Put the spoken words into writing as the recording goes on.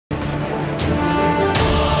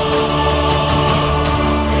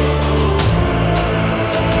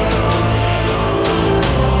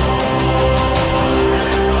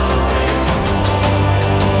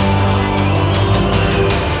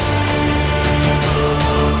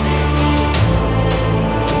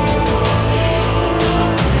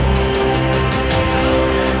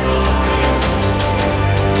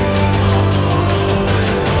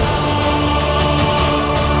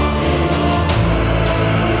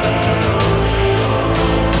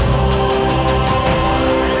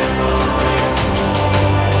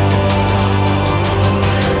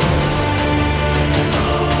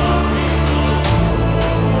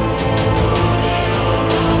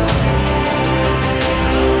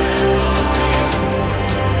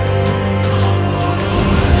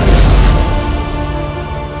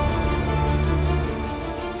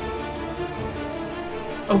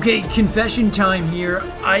Okay, confession time here.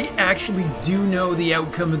 I actually do know the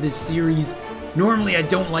outcome of this series. Normally I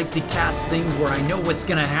don't like to cast things where I know what's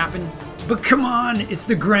gonna happen. But come on, it's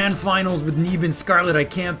the grand finals with Neeb and Scarlett. I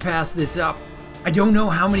can't pass this up. I don't know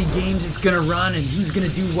how many games it's gonna run and who's gonna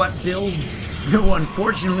do what builds. Though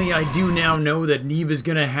unfortunately I do now know that Neeb is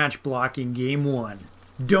gonna hatch block in game 1.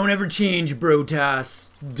 Don't ever change, Protoss.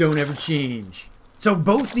 Don't ever change. So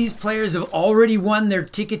both these players have already won their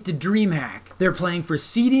ticket to DreamHack. They're playing for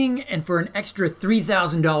seeding and for an extra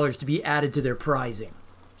 $3,000 to be added to their prizing.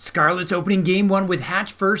 Scarlett's opening game 1 with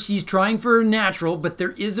hatch first. She's trying for her natural, but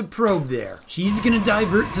there is a probe there. She's gonna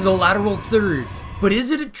divert to the lateral third. But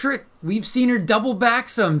is it a trick? We've seen her double back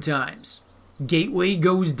sometimes. Gateway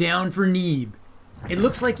goes down for Neeb. It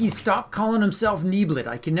looks like he stopped calling himself Neeblet.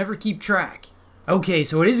 I can never keep track. Okay,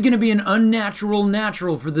 so it is gonna be an unnatural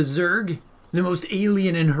natural for the Zerg. The most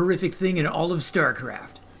alien and horrific thing in all of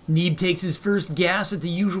Starcraft. Neeb takes his first gas at the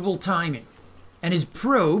usual timing. And his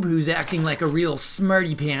probe, who's acting like a real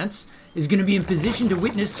smarty pants, is going to be in position to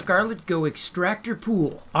witness Scarlett go extractor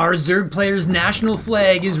pool. Our Zerg player's national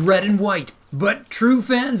flag is red and white, but true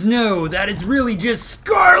fans know that it's really just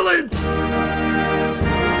Scarlett!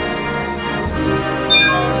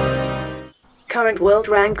 Current world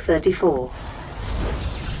rank 34.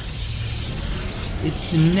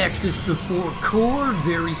 It's Nexus before Core,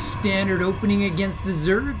 very standard opening against the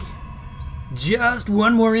Zerg. Just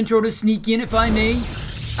one more intro to sneak in, if I may.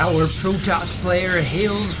 Our Protoss player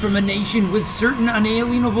hails from a nation with certain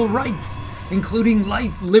unalienable rights, including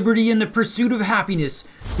life, liberty, and the pursuit of happiness,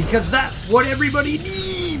 because that's what everybody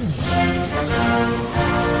needs!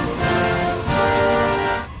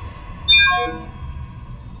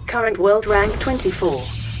 Current world rank 24.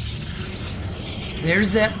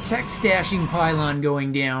 There's that tech stashing pylon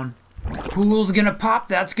going down. Pool's gonna pop,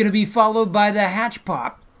 that's gonna be followed by the hatch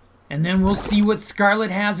pop. And then we'll see what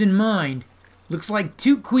Scarlett has in mind. Looks like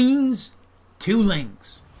 2 queens, 2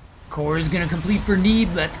 lings. Core is gonna complete for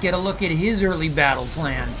Neeb. Let's get a look at his early battle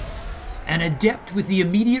plan. An adept with the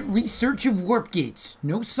immediate research of warp gates.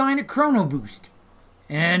 No sign of chrono boost.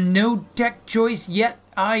 And no tech choice yet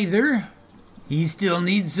either. He still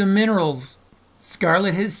needs some minerals.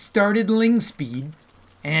 Scarlett has started ling speed,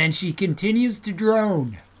 and she continues to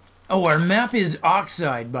drone. Oh, our map is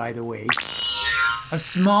Oxide, by the way. A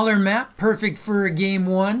smaller map, perfect for a game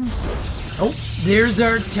 1. Oh, there's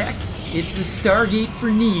our tech. It's the Stargate for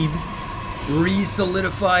Neeb.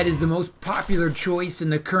 Re-solidified as the most popular choice in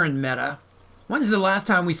the current meta. When's the last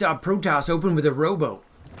time we saw Protoss open with a rowboat?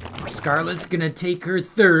 Scarlett's gonna take her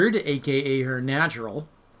third, aka her natural.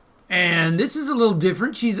 And this is a little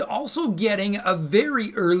different. She's also getting a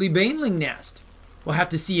very early Baneling nest. We'll have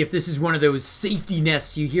to see if this is one of those safety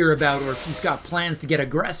nests you hear about or if she's got plans to get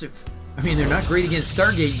aggressive. I mean, they're not great against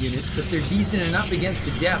Stargate units, but they're decent enough against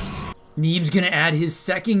the depths. Neeb's gonna add his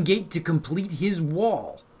second gate to complete his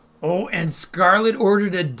wall. Oh, and Scarlett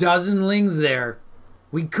ordered a dozen lings there.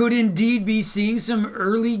 We could indeed be seeing some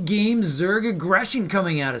early game Zerg aggression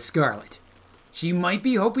coming out of Scarlett. She might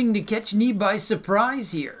be hoping to catch Neeb by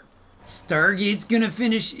surprise here. Stargate's gonna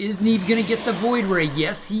finish. Is Neeb gonna get the Void Ray?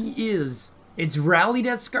 Yes, he is. It's rallied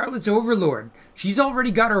at Scarlett's Overlord. She's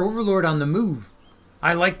already got her Overlord on the move.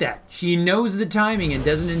 I like that. She knows the timing and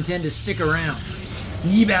doesn't intend to stick around.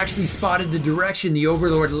 Neeb actually spotted the direction the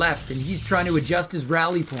Overlord left, and he's trying to adjust his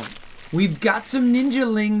rally point. We've got some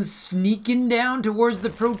ninjalings sneaking down towards the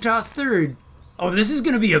Protoss third. Oh, this is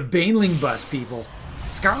gonna be a Baneling bust, people.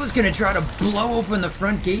 Scarlett's gonna try to blow open the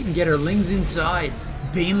front gate and get her lings inside.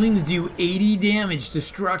 Banelings do 80 damage to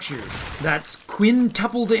structures. That's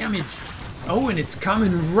quintuple damage. Oh, and it's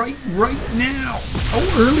coming right now. Oh,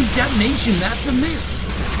 early detonation, that's a miss.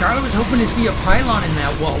 Scarlett was hoping to see a pylon in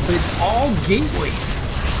that wall, but it's all gateways.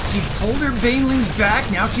 She pulled her Banelings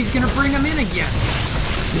back, now she's gonna bring them in again.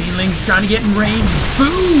 Banelings trying to get in range,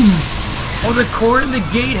 boom! Oh, the core and the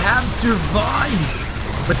gate have survived.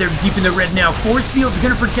 But they're deep in the red now. Force field's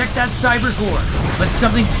gonna protect that cyber core. But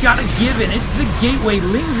something's gotta give, and it's the gateway.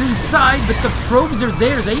 Lings inside, but the probes are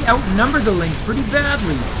there. They outnumber the lings pretty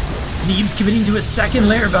badly. Neeb's committing to a second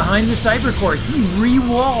layer behind the cyber core. He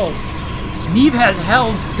re-walls. Neeb has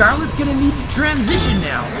held. Scarlett's gonna need to transition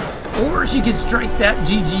now. Or she could strike that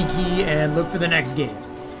GG key and look for the next game.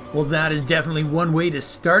 Well, that is definitely one way to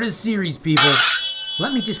start a series, people.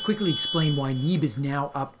 Let me just quickly explain why Neeb is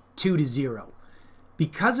now up 2-0.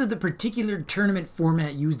 Because of the particular tournament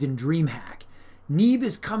format used in DreamHack, Neeb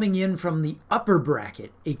is coming in from the upper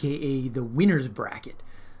bracket, aka the winner's bracket.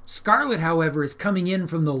 Scarlett, however, is coming in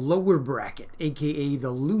from the lower bracket, aka the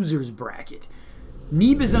loser's bracket.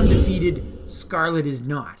 Neeb is undefeated, Scarlett is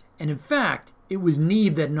not. And in fact, it was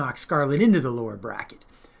Neeb that knocked Scarlett into the lower bracket.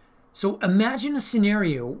 So imagine a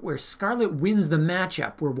scenario where Scarlett wins the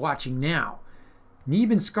matchup we're watching now.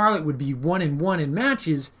 Neeb and Scarlett would be 1-1 in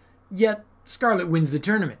matches, yet Scarlett wins the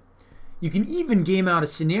tournament. You can even game out a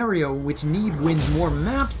scenario in which Neeb wins more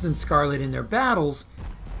maps than Scarlett in their battles,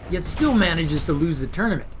 yet still manages to lose the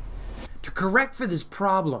tournament. To correct for this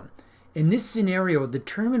problem, in this scenario, the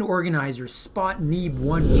tournament organizers spot Neeb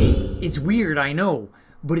one game. It's weird, I know,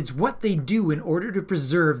 but it's what they do in order to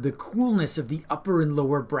preserve the coolness of the upper and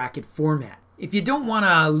lower bracket format. If you don't want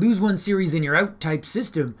a lose one series and you're out type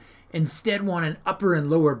system, instead want an upper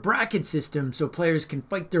and lower bracket system so players can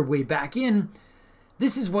fight their way back in,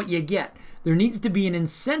 this is what you get. There needs to be an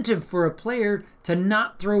incentive for a player to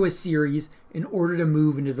not throw a series in order to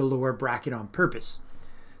move into the lower bracket on purpose.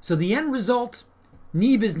 So the end result,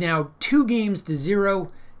 Neeb is now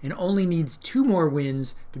 2-0 and only needs 2 more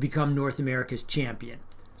wins to become North America's champion.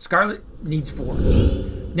 Scarlett needs 4.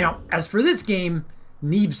 Now, as for this game,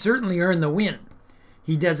 Neeb certainly earned the win.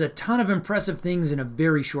 He does a ton of impressive things in a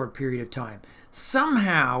very short period of time.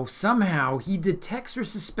 Somehow, he detects or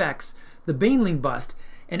suspects the Baneling bust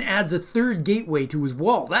and adds a 3rd gateway to his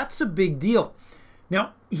wall. That's a big deal.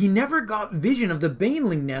 Now, he never got vision of the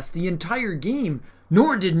Baneling nest the entire game,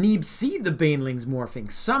 nor did Neeb see the Banelings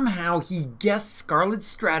morphing. Somehow he guessed Scarlett's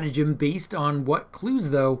stratagem based on what clues,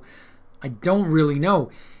 though? I don't really know.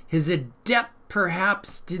 His adept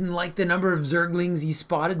perhaps didn't like the number of Zerglings he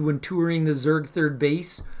spotted when touring the Zerg 3rd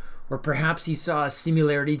base, or perhaps he saw a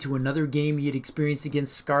similarity to another game he had experienced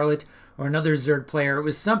against Scarlett or another Zerg player. It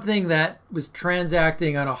was something that was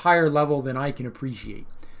transacting on a higher level than I can appreciate.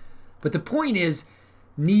 But the point is,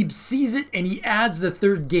 Neeb sees it and he adds the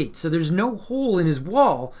 3rd gate, so there's no hole in his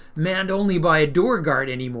wall manned only by a door guard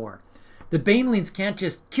anymore. The Banelings can't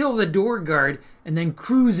just kill the door guard and then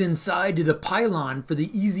cruise inside to the pylon for the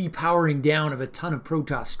easy powering down of a ton of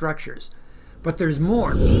Protoss structures. But there's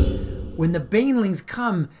more. When the Banelings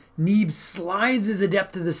come, Neeb slides his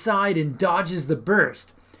adept to the side and dodges the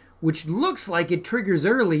burst, which looks like it triggers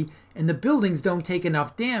early and the buildings don't take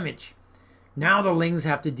enough damage. Now the Lings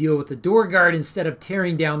have to deal with the door guard instead of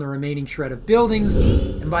tearing down the remaining shred of buildings,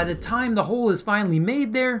 and by the time the hole is finally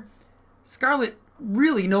made there, Scarlett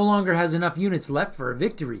really no longer has enough units left for a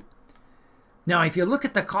victory. Now, if you look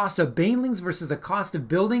at the cost of Banelings versus the cost of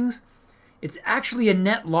buildings, it's actually a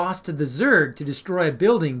net loss to the Zerg to destroy a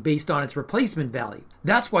building based on its replacement value.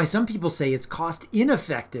 That's why some people say it's cost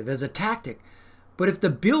ineffective as a tactic. But if the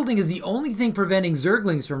building is the only thing preventing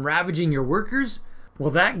Zerglings from ravaging your workers,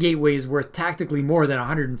 well, that gateway is worth tactically more than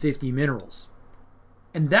 150 minerals.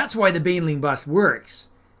 And that's why the Baneling bust works.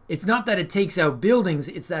 It's not that it takes out buildings,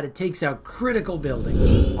 it's that it takes out critical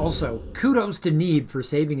buildings. Also, kudos to Neeb for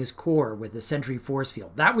saving his core with the Sentry Force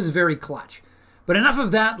Field. That was very clutch. But enough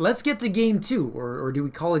of that, let's get to Game 2, or do we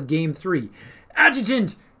call it Game 3?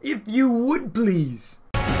 Adjutant, if you would please.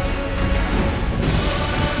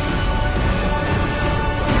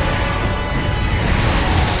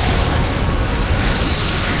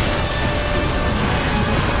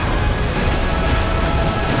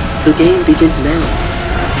 The game begins now.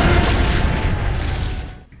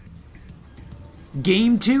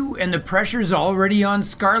 Game 2, and the pressure's already on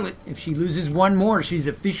Scarlett. If she loses one more, she's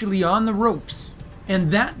officially on the ropes.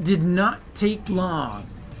 And that did not take long,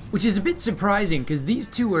 which is a bit surprising because these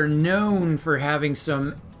two are known for having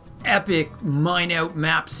some epic mine-out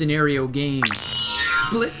map scenario games.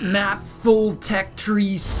 Split map, full tech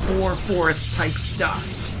tree, spore forest type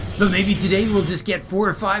stuff. But maybe today we'll just get 4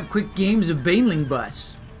 or 5 quick games of Baneling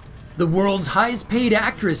Bus. The world's highest paid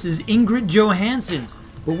actress is Ingrid Johansson,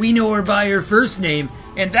 but we know her by her first name,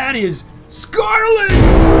 and that is Scarlett!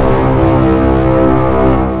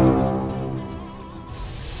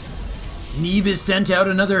 Neeb has sent out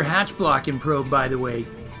another hatch blocking probe, by the way.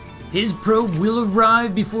 His probe will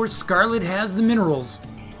arrive before Scarlett has the minerals.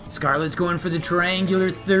 Scarlett's going for the triangular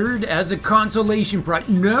 3rd as a consolation prize.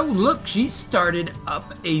 No, look, she started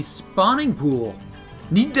up a spawning pool.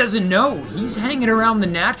 Neeb doesn't know. He's hanging around the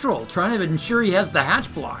natural, trying to ensure he has the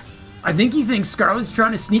hatch block. I think he thinks Scarlett's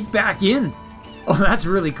trying to sneak back in. Oh, that's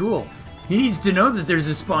really cool. He needs to know that there's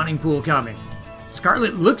a spawning pool coming.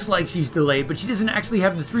 Scarlett looks like she's delayed, but she doesn't actually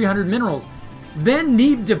have the 300 minerals. Then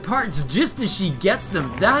Neeb departs just as she gets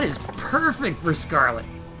them. That is perfect for Scarlett.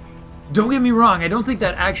 Don't get me wrong, I don't think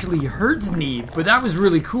that actually hurts Neeb, but that was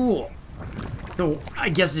really cool. Though, I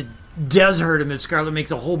guess it does hurt him if Scarlett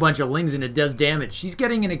makes a whole bunch of Lings and it does damage. She's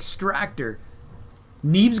getting an extractor.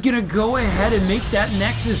 Neeb's gonna go ahead and make that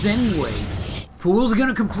Nexus anyway. Pool's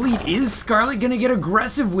gonna complete. Is Scarlett gonna get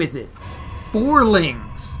aggressive with it? 4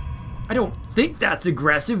 Lings. I don't think that's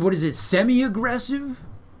aggressive. What is it, semi-aggressive?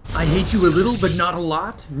 I hate you a little, but not a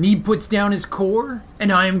lot. Neeb puts down his core,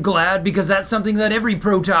 and I am glad because that's something that every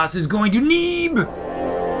Protoss is going to Neeb!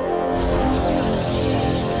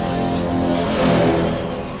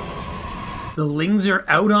 The Lings are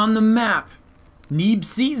out on the map. Neeb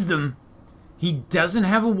sees them. He doesn't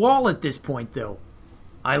have a wall at this point, though.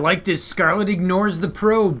 I like this. Scarlett ignores the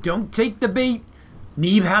probe. Don't take the bait.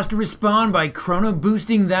 Neeb has to respond by chrono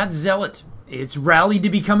boosting that zealot. It's rallied to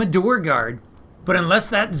become a door guard. But unless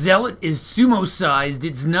that zealot is sumo-sized,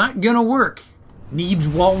 it's not gonna work. Neeb's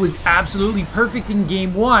wall was absolutely perfect in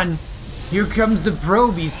game 1. Here comes the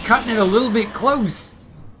probe. He's cutting it a little bit close.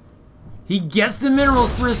 He gets the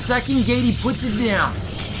minerals for a second gate. He puts it down.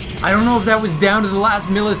 I don't know if that was down to the last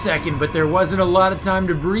millisecond, but there wasn't a lot of time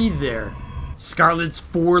to breathe there. Scarlett's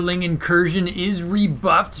 4-ling incursion is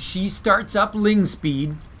rebuffed. She starts up ling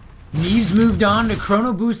speed. Neeb's moved on to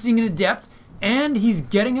chrono boosting an adept, and he's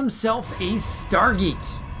getting himself a Stargate.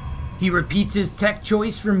 He repeats his tech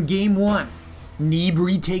choice from game 1. Neeb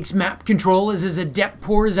retakes map control as his adept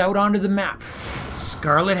pours out onto the map.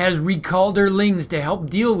 Scarlett has recalled her lings to help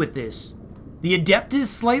deal with this. The adept is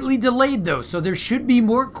slightly delayed though, so there should be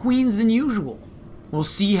more queens than usual. We'll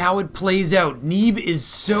see how it plays out. Neeb is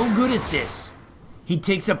so good at this. He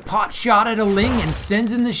takes a pot shot at a ling and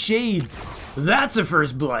sends in the shade. That's a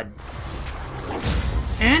first blood.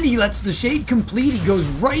 And he lets the shade complete. He goes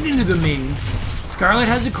right into the main. Scarlett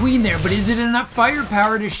has a queen there, but is it enough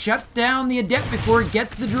firepower to shut down the adept before it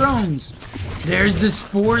gets the drones? There's the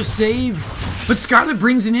spore save. But Scarlett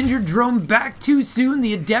brings an injured drone back too soon.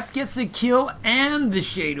 The adept gets a kill and the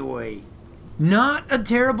shade away. Not a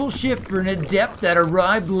terrible shift for an adept that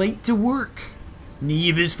arrived late to work.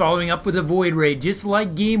 Neeb is following up with a Void Ray. Just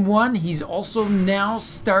like game 1, he's also now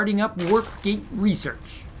starting up Warp Gate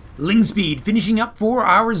research. Ling speed finishing up for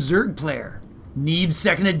our Zerg player. Neeb's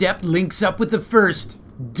second adept links up with the first.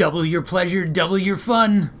 Double your pleasure, double your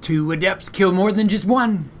fun. 2 adepts kill more than just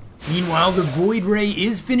 1. Meanwhile, the Void Ray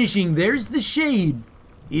is finishing. There's the shade.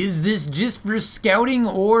 Is this just for scouting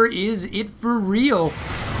or is it for real?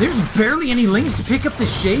 There's barely any lings to pick up the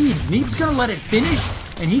shade. Neeb's gonna let it finish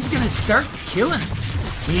and he's gonna start killing.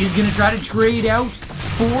 He's gonna try to trade out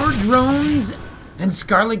 4 drones and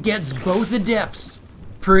Scarlett gets both adepts.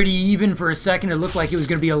 Pretty even for a second. It looked like it was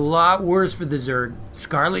gonna be a lot worse for the Zerg.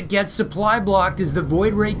 Scarlett gets supply blocked as the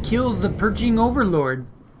Void Ray kills the perching Overlord.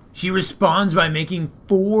 She responds by making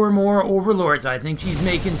 4 more Overlords. I think she's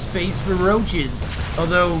making space for roaches.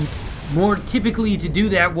 Although, more typically to do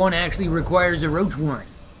that, one actually requires a roach warrant.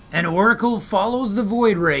 An Oracle follows the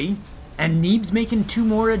Void Ray, and Neeb's making 2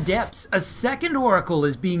 more Adepts. A second Oracle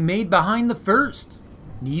is being made behind the first.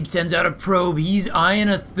 Neeb sends out a probe. He's eyeing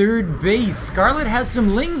a 3rd base. Scarlett has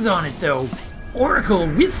some lings on it, though. Oracle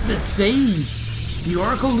with the save. The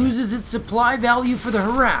Oracle loses its supply value for the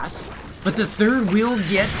harass, but the 3rd will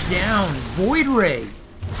get down. Void Ray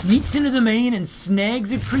sneaks into the main and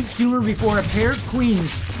snags a creep tumor before a pair of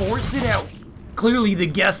queens force it out. Clearly the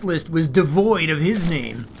guest list was devoid of his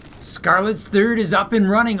name. Scarlett's 3rd is up and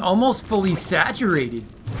running, almost fully saturated.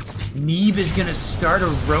 Neeb is gonna start a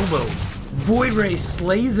robo. Void Ray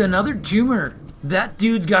slays another tumor. That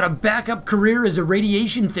dude's got a backup career as a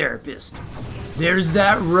radiation therapist. There's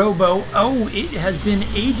that robo. Oh, it has been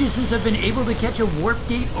ages since I've been able to catch a Warp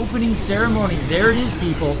Gate opening ceremony. There it is,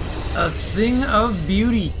 people. A thing of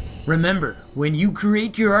beauty. Remember, when you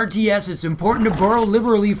create your RTS, it's important to borrow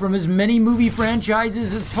liberally from as many movie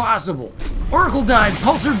franchises as possible. Oracle died.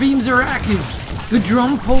 Pulsar beams are active. The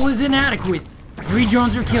drone pull is inadequate. 3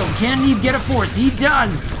 drones are killed. Can Neeb get a 4th? He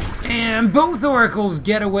does. And both Oracles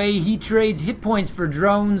get away. He trades hit points for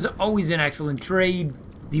drones. Always an excellent trade.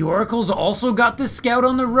 The Oracle's also got the scout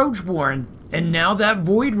on the Roach Warren. And now that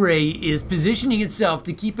Void Ray is positioning itself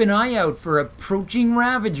to keep an eye out for approaching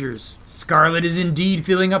Ravagers. Scarlett is indeed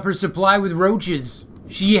filling up her supply with roaches.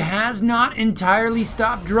 She has not entirely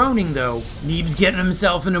stopped droning though. Neeb's getting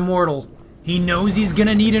himself an immortal. He knows he's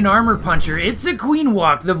gonna need an armor puncher. It's a queen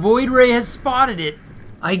walk. The Void Ray has spotted it.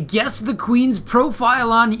 I guess the queen's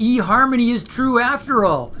profile on eHarmony is true after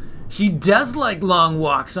all. She does like long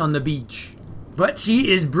walks on the beach. But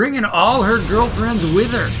she is bringing all her girlfriends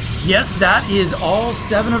with her. Yes, that is all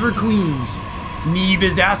 7 of her queens. Neeb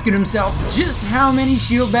is asking himself, just how many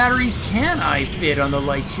shield batteries can I fit on the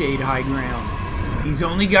Lightshade high ground? He's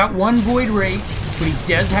only got 1 Void Ray, but he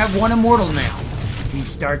does have 1 immortal now. He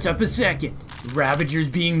starts up a second. Ravagers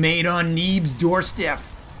being made on Neeb's doorstep.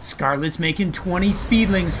 Scarlett's making 20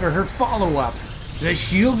 speedlings for her follow-up. The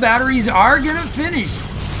shield batteries are gonna finish.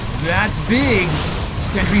 That's big.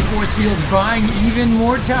 Sentry Force Field buying even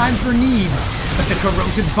more time for Neeb. But the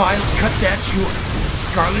corrosive vials cut that short.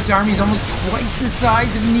 Scarlett's army is almost twice the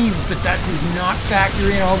size of Neeb's, but that does not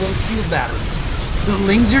factor in all those shield batteries. The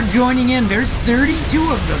Lings are joining in. There's 32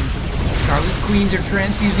 of them. Scarlett's queens are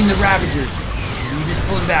transfusing the Ravagers. Neeb is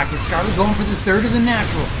pulling back. Is Scarlett going for the third of the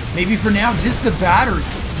natural? Maybe for now, just the batteries.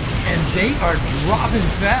 And they are dropping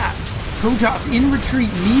fast. Protoss in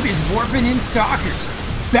retreat. Neeb is warping in Stalkers.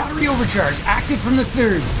 Battery overcharge active from the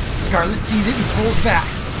third. Scarlett sees it and pulls back.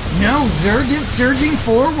 No, Zerg is surging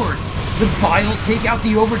forward. The vials take out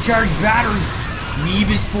the overcharged battery.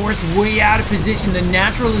 Neeb is forced way out of position. The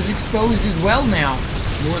natural is exposed as well now.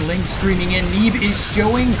 More Lings streaming in. Neeb is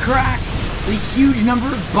showing cracks. The huge number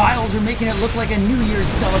of vials are making it look like a New Year's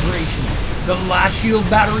celebration. The last shield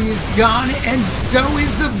battery is gone, and so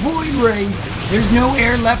is the Void Ray. There's no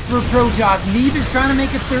air left for Protoss. Neeb is trying to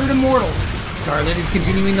make a third immortal. Scarlett is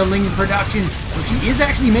continuing the Ling production, but she is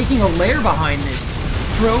actually making a lair behind this.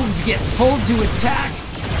 Probes get pulled to attack,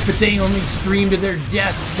 but they only stream to their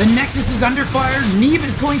death. The Nexus is under fire. Neeb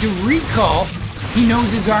is going to recall. He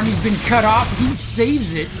knows his army's been cut off. He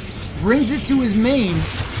saves it, brings it to his main.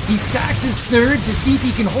 He sacks his third to see if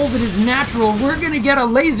he can hold it as natural. We're gonna get a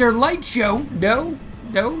laser light show. No,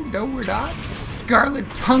 we're not. Scarlett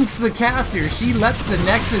punks the caster. She lets the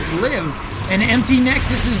Nexus live. An empty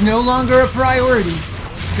Nexus is no longer a priority.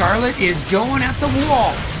 Scarlett is going at the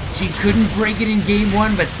wall. She couldn't break it in game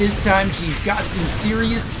one, but this time she's got some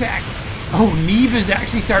serious tech. Oh, Neeb is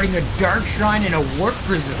actually starting a Dark Shrine and a Warp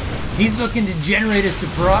Prism. He's looking to generate a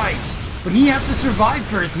surprise. But he has to survive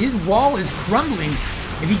first. His wall is crumbling.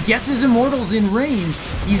 If he gets his immortals in range,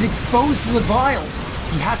 he's exposed to the vials.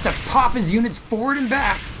 He has to pop his units forward and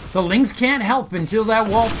back. The Lings can't help until that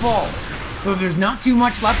wall falls. Though there's not too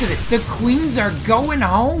much left of it. The queens are going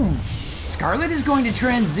home. Scarlett is going to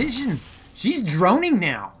transition. She's droning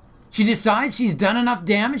now. She decides she's done enough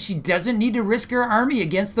damage. She doesn't need to risk her army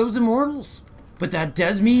against those immortals. But that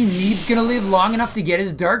does mean Neeb's gonna live long enough to get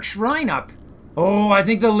his Dark Shrine up. Oh, I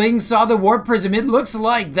think the Lings saw the Warp Prism. It looks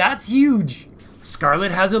like that's huge.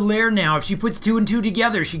 Scarlett has a lair now. If she puts 2 and 2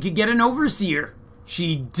 together, she could get an Overseer.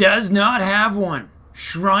 She does not have one.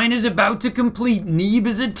 Shrine is about to complete. Neeb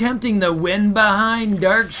is attempting the win behind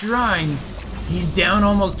Dark Shrine. He's down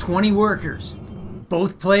almost 20 workers.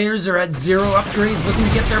 Both players are at 0 upgrades, looking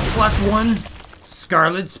to get their +1.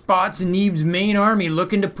 Scarlett spots Neeb's main army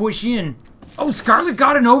looking to push in. Oh, Scarlett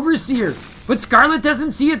got an Overseer, but Scarlett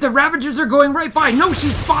doesn't see it. The Ravagers are going right by. No, she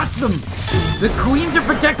spots them. The Queens are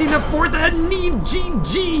protecting the 4th, and Neeb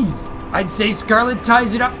GG's. I'd say Scarlett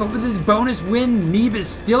ties it up, but with his bonus win, Neeb is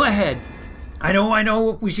still ahead. I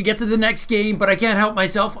know, we should get to the next game, but I can't help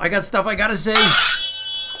myself. I got stuff I gotta say.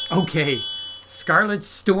 Okay. Scarlett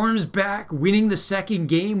storms back, winning the second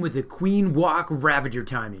game with a Queen Walk Ravager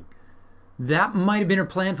timing. That might have been her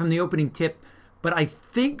plan from the opening tip, but I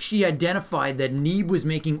think she identified that Neeb was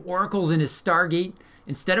making oracles in his Stargate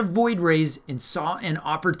instead of Void Rays and saw an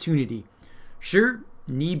opportunity. Sure,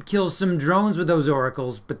 Neeb kills some drones with those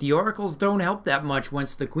oracles, but the oracles don't help that much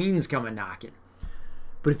once the queens come a knocking.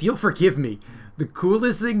 But if you'll forgive me, the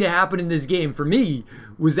coolest thing to happen in this game for me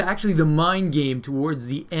was actually the mind game towards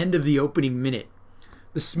the end of the opening minute.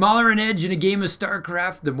 The smaller an edge in a game of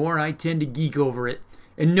Starcraft, the more I tend to geek over it.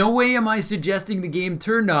 In no way am I suggesting the game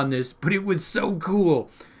turned on this, but it was so cool.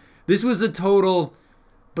 This was a total,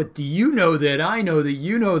 but do you know that I know that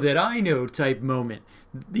you know that I know type moment.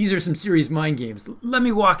 These are some serious mind games. Let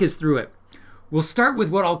me walk us through it. We'll start with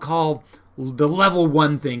what I'll call the level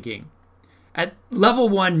 1 thinking. At level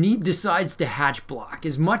 1, Neeb decides to hatch block.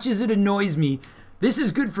 As much as it annoys me, this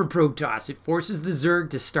is good for Protoss. It forces the Zerg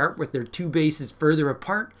to start with their 2 bases further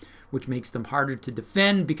apart, which makes them harder to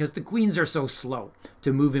defend because the queens are so slow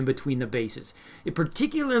to move in between the bases. It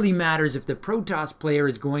particularly matters if the Protoss player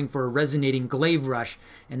is going for a resonating glaive rush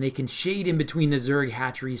and they can shade in between the Zerg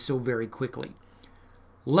hatcheries so very quickly.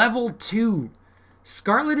 Level 2.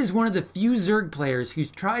 Scarlett is one of the few Zerg players who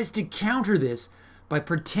tries to counter this by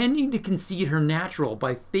pretending to concede her natural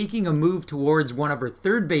by faking a move towards one of her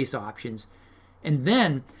 3rd base options, and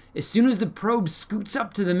then, as soon as the probe scoots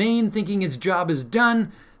up to the main thinking its job is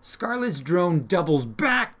done, Scarlett's drone doubles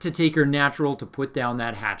back to take her natural to put down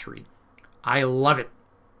that hatchery. I love it.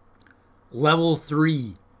 Level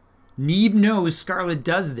 3. Neeb knows Scarlett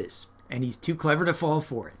does this, and he's too clever to fall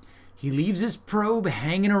for it. He leaves his probe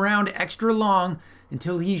hanging around extra long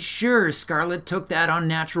until he's sure Scarlett took that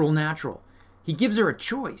unnatural natural. He gives her a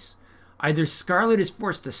choice. Either Scarlett is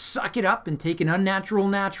forced to suck it up and take an unnatural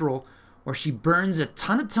natural, or she burns a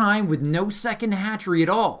ton of time with no second hatchery at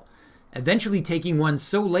all, eventually taking one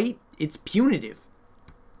so late it's punitive.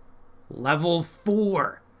 Level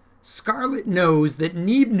 4. Scarlett knows that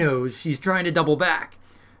Neeb knows she's trying to double back.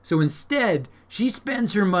 So instead, she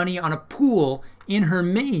spends her money on a pool in her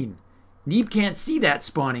main. Neeb can't see that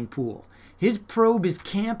spawning pool. His probe is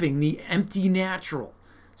camping the empty natural.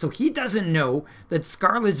 So he doesn't know that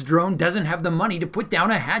Scarlett's drone doesn't have the money to put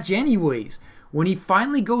down a hatch anyways. When he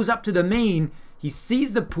finally goes up to the main, he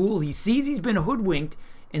sees the pool, he sees he's been hoodwinked,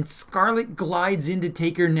 and Scarlett glides in to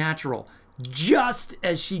take her natural, just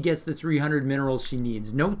as she gets the 300 minerals she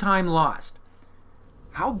needs. No time lost.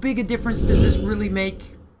 How big a difference does this really make?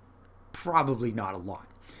 Probably not a lot.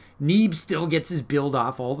 Neeb still gets his build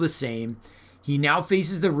off all the same. He now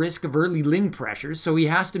faces the risk of early ling pressure, so he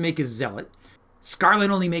has to make a zealot. Scarlett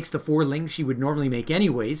only makes the 4 lings she would normally make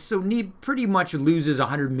anyways, so Neeb pretty much loses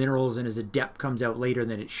 100 minerals and his adept comes out later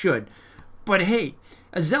than it should. But hey,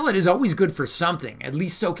 a zealot is always good for something, at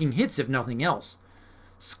least soaking hits if nothing else.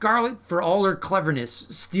 Scarlett, for all her cleverness,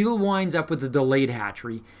 still winds up with a delayed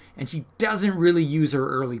hatchery, and she doesn't really use her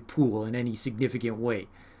early pool in any significant way.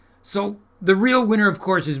 So the real winner, of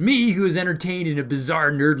course, is me, who is entertained in a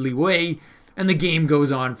bizarre, nerdly way, and the game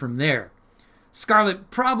goes on from there. Scarlett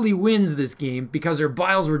probably wins this game because her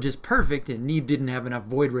biles were just perfect and Neeb didn't have enough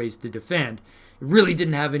void rays to defend. It really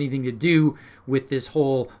didn't have anything to do with this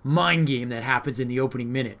whole mind game that happens in the opening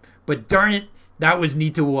minute. But darn it, that was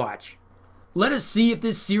neat to watch. Let us see if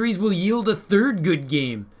this series will yield a third good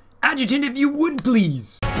game. Adjutant, if you would,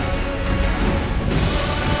 please.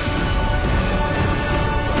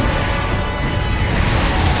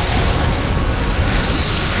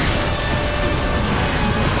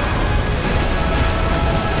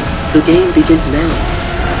 The game begins now.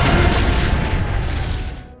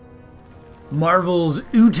 Marvel's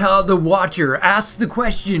Utah the Watcher asks the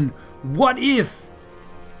question, what if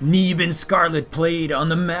Neeb and Scarlett played on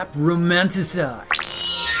the map Romanticide?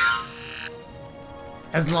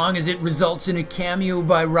 As long as it results in a cameo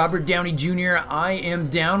by Robert Downey Jr., I am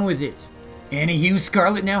down with it. Anywho,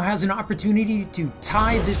 Scarlett now has an opportunity to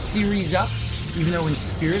tie this series up, even though in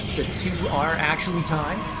spirit the two are actually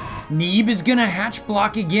tied. Neeb is gonna hatch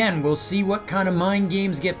block again. We'll see what kind of mind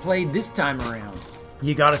games get played this time around.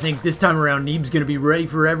 You gotta think this time around Neeb's gonna be ready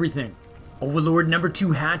for everything. Overlord number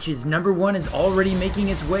 2 hatches. Number 1 is already making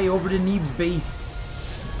its way over to Neeb's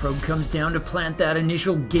base. Probe comes down to plant that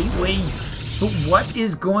initial gateway. But what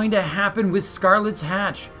is going to happen with Scarlett's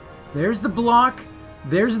hatch? There's the block.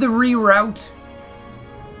 There's the reroute.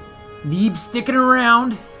 Neeb sticking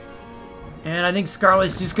around. And I think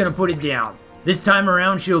Scarlett's just gonna put it down. This time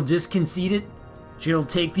around, she'll just concede it. She'll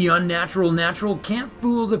take the unnatural natural. Can't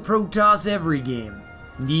fool the Protoss every game.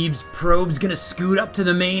 Neeb's probe's gonna scoot up to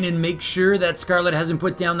the main and make sure that Scarlett hasn't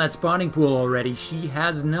put down that spawning pool already. She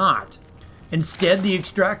has not. Instead, the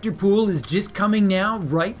extractor pool is just coming now,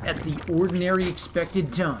 right at the ordinary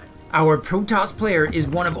expected time. Our Protoss player is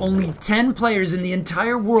one of only 10 players in the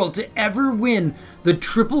entire world to ever win the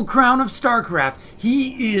Triple Crown of Starcraft.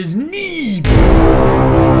 He is Neeb!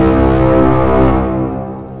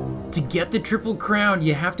 To get the Triple Crown,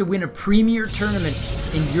 you have to win a premier tournament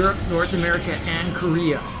in Europe, North America, and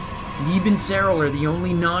Korea. Neeb and Cyril are the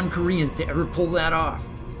only non-Koreans to ever pull that off.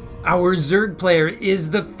 Our Zerg player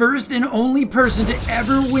is the first and only person to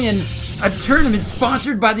ever win a tournament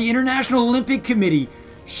sponsored by the International Olympic Committee.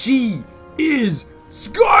 She is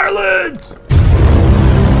Scarlett!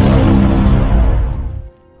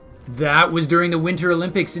 That was during the Winter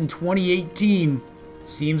Olympics in 2018.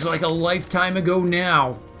 Seems like a lifetime ago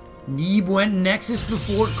now. Neeb went Nexus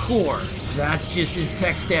before Core. That's just his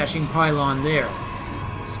tech stashing pylon there.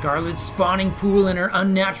 Scarlett's spawning pool and her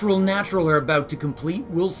unnatural natural are about to complete.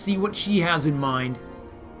 We'll see what she has in mind.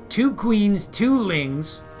 2 queens, 2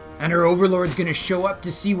 lings, and her overlord's gonna show up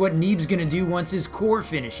to see what Neeb's gonna do once his core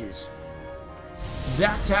finishes.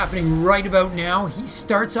 That's happening right about now. He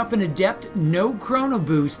starts up an adept, no chrono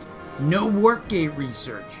boost, no warp gate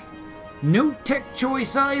research. No tech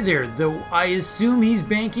choice either, though I assume he's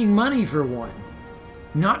banking money for one.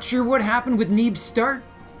 Not sure what happened with Neeb's start.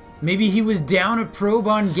 Maybe he was down a probe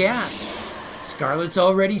on gas. Scarlett's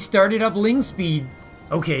already started up ling speed.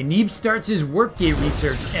 Okay, Neeb starts his warp gate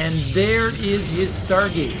research, and there is his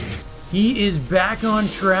Stargate. He is back on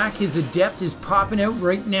track. His adept is popping out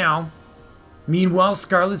right now. Meanwhile,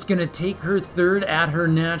 Scarlett's gonna take her third at her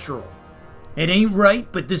natural. It ain't right,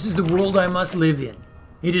 but this is the world I must live in.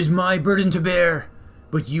 It is my burden to bear,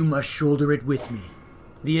 but you must shoulder it with me.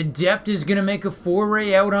 The adept is gonna make a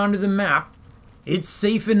foray out onto the map. It's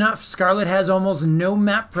safe enough. Scarlett has almost no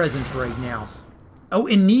map presence right now. Oh,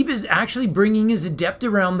 and Neeb is actually bringing his adept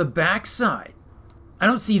around the backside. I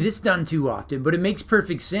don't see this done too often, but it makes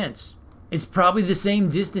perfect sense. It's probably the same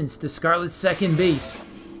distance to Scarlett's second base.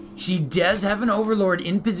 She does have an Overlord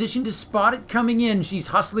in position to spot it coming in. She's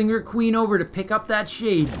hustling her queen over to pick up that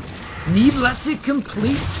shade. Neeb lets it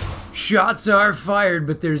complete. Shots are fired,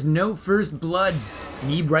 but there's no first blood.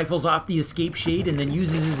 Neeb rifles off the escape shade and then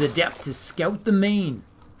uses his adept to scout the main.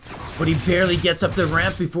 But he barely gets up the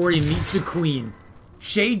ramp before he meets a queen.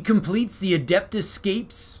 Shade completes, the adept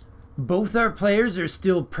escapes. Both our players are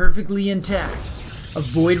still perfectly intact. A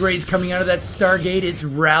void ray's coming out of that Stargate. It's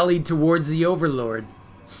rallied towards the Overlord.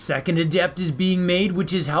 Second adept is being made,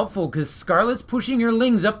 which is helpful because Scarlett's pushing her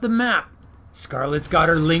lings up the map. Scarlett's got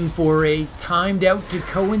her ling foray timed out to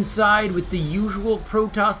coincide with the usual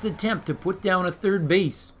Protoss attempt to put down a third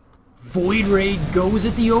base. Void Ray goes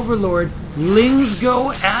at the Overlord. Lings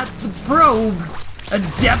go at the probe.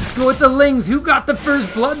 Adepts go at the lings. Who got the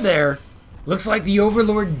first blood there? Looks like the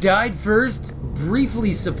Overlord died first,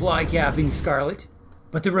 briefly supply capping Scarlett.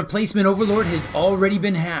 But the replacement Overlord has already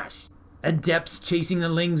been hashed. Adepts chasing the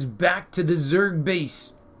lings back to the Zerg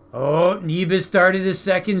base. Oh, Neeb has started a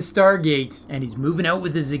second Stargate, and he's moving out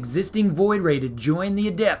with his existing Void Ray to join the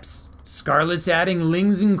Adepts. Scarlett's adding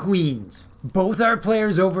lings and queens. Both our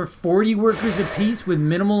players over 40 workers apiece with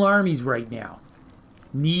minimal armies right now.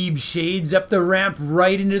 Neeb shades up the ramp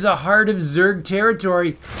right into the heart of Zerg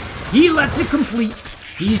territory. He lets it complete.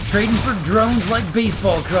 He's trading for drones like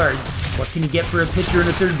baseball cards. What can he get for a pitcher and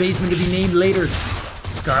a third baseman to be named later?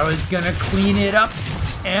 Scarlett's gonna clean it up,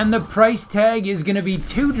 and the price tag is gonna be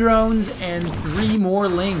 2 drones and 3 more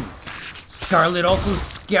lings. Scarlett also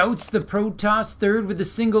scouts the Protoss third with a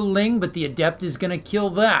single ling, but the adept is gonna kill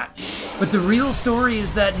that. But the real story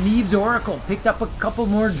is that Neeb's Oracle picked up a couple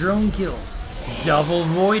more drone kills. Double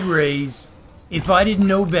void rays. If I didn't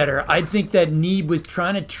know better, I'd think that Neeb was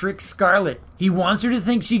trying to trick Scarlett. He wants her to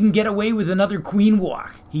think she can get away with another queen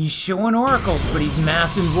walk. He's showing oracles, but he's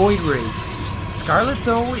massing void rays. Scarlett,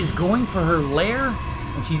 though, is going for her lair,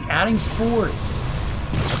 and she's adding spores.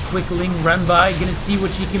 A quick ling run by, gonna see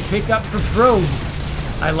what she can pick up for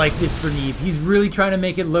probes. I like this for Neeb. He's really trying to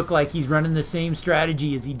make it look like he's running the same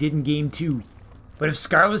strategy as he did in Game 2. But if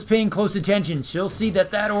Scarlett's paying close attention, she'll see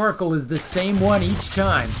that that oracle is the same one each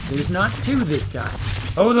time. There's not 2 this time.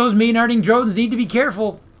 Oh, those main-arting drones need to be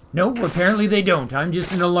careful. No, apparently they don't. I'm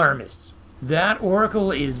just an alarmist. That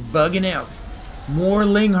oracle is bugging out. More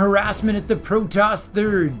ling harassment at the Protoss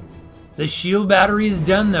third. The shield battery is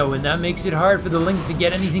done though, and that makes it hard for the lings to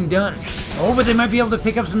get anything done. Oh, but they might be able to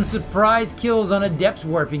pick up some surprise kills on adepts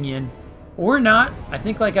warping in. Or not. I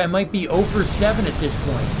think like I might be 0 for 7 at this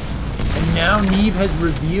point. And now Neeb has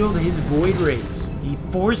revealed his void rays. He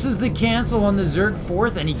forces the cancel on the Zerg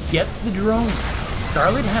 4th and he gets the drone.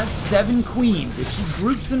 Scarlett has 7 queens. If she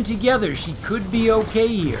groups them together, she could be okay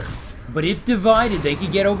here. But if divided, they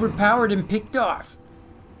could get overpowered and picked off.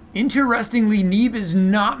 Interestingly, Neeb is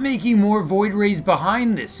not making more void rays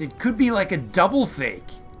behind this. It could be like a double fake.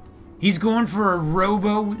 He's going for a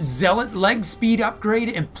Robo Zealot leg speed upgrade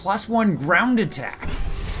and +1 ground attack.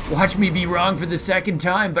 Watch me be wrong for the second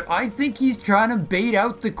time, but I think he's trying to bait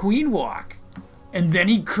out the queen walk. And then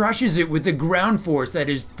he crushes it with the ground force that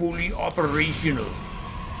is fully operational.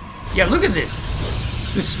 Yeah, look at this.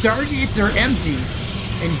 The Stargates are empty,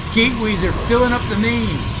 and gateways are filling up the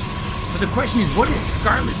main. But the question is, what is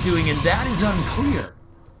Scarlett doing? And that is unclear.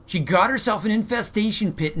 She got herself an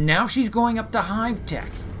infestation pit, and now she's going up to hive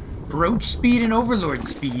tech. Roach speed and overlord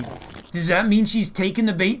speed. Does that mean she's taking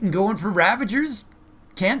the bait and going for Ravagers?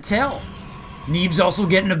 Can't tell. Neeb's also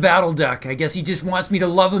getting a battle duck. I guess he just wants me to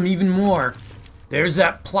love him even more. There's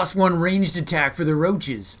that +1 ranged attack for the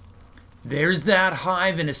roaches. There's that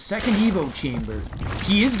hive in a second Evo chamber.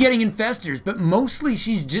 She is getting infestors, but mostly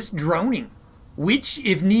she's just droning. Which,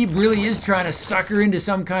 if Neeb really is trying to suck her into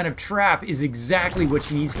some kind of trap, is exactly what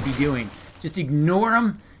she needs to be doing. Just ignore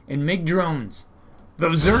them and make drones.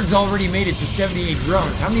 Those Zergs already made it to 78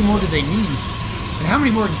 drones. How many more do they need? And how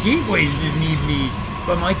many more gateways does Neeb need?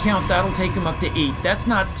 By my count, that'll take him up to 8. That's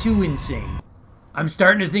not too insane. I'm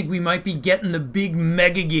starting to think we might be getting the big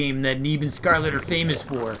mega game that Neeb and Scarlett are famous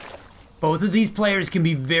for. Both of these players can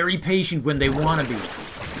be very patient when they want to be.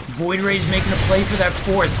 Void Ray's making a play for that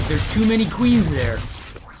 4th, but there's too many queens there.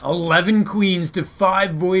 11 queens to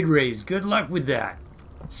 5 Void Rays. Good luck with that.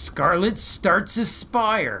 Scarlett starts a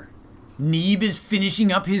Spire. Neeb is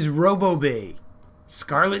finishing up his Robo Bay.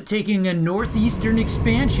 Scarlett taking a northeastern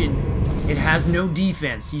expansion. It has no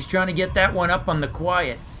defense. He's trying to get that one up on the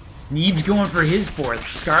quiet. Neeb's going for his 4th.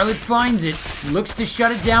 Scarlett finds it. Looks to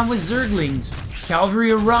shut it down with Zerglings.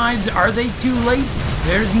 Cavalry arrives. Are they too late?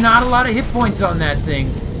 There's not a lot of hit points on that thing.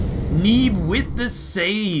 Neeb with the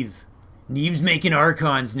save. Neeb's making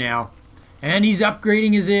Archons now. And he's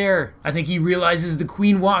upgrading his heir. I think he realizes the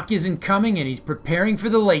queen walk isn't coming and he's preparing for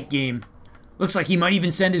the late game. Looks like he might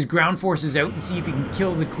even send his ground forces out and see if he can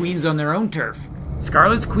kill the queens on their own turf.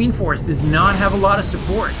 Scarlett's queen force does not have a lot of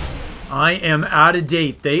support. I am out of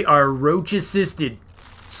date. They are roach assisted.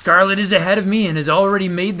 Scarlett is ahead of me and has already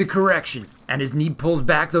made the correction. And as Neeb pulls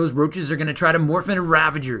back, those roaches are going to try to morph into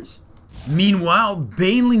Ravagers. Meanwhile,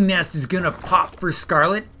 Baneling Nest is going to pop for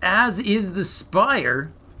Scarlett, as is the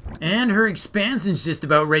Spire. And her Expansion's just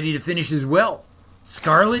about ready to finish as well.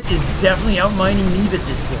 Scarlett is definitely outmining Neeb at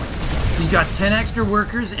this point. She's got 10 extra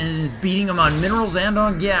workers and is beating them on minerals and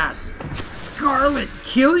on gas. Scarlett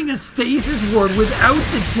killing a stasis ward without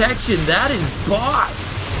detection. That is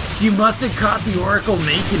boss. She must have caught the Oracle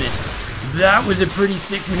making it. That was a pretty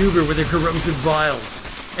sick maneuver with her corrosive vials.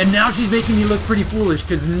 And now she's making me look pretty foolish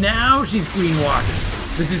because now she's queen walking.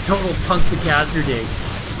 This is total punk the caster day.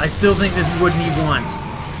 I still think this is what Neeb wants.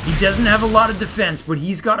 He doesn't have a lot of defense, but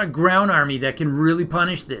he's got a ground army that can really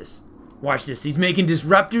punish this. Watch this. He's making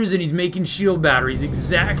disruptors and he's making shield batteries.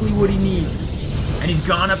 Exactly what he needs. And he's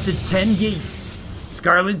gone up to 10 gates.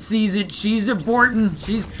 Scarlett sees it. She's aborting.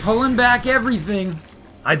 She's pulling back everything.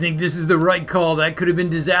 I think this is the right call. That could have been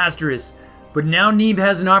disastrous. But now Neeb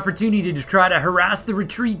has an opportunity to try to harass the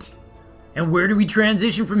retreat. And where do we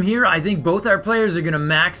transition from here? I think both our players are going to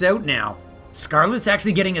max out now. Scarlett's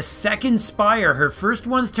actually getting a second Spire. Her first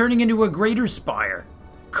one's turning into a Greater Spire.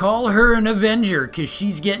 Call her an Avenger, because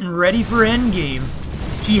she's getting ready for endgame.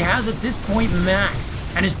 She has at this point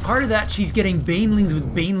maxed. And as part of that, she's getting Banelings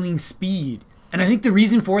with Baneling speed. And I think the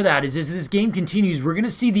reason for that is as this game continues, we're going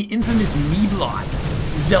to see the infamous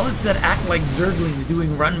Neeblots. Zealots that act like Zerglings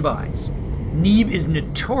doing run-bys. Neeb is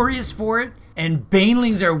notorious for it, and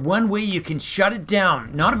Banelings are one way you can shut it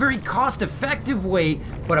down. Not a very cost-effective way,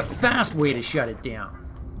 but a fast way to shut it down.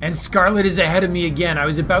 And Scarlett is ahead of me again. I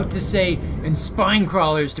was about to say, and spine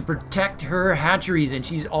crawlers to protect her hatcheries, and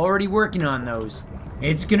she's already working on those.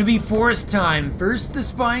 It's gonna be forest time. First the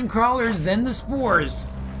spine crawlers, then the spores.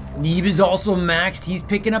 Neeb is also maxed. He's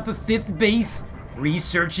picking up a 5th base,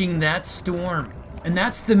 researching that storm. And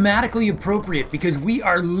that's thematically appropriate because we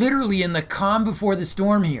are literally in the calm before the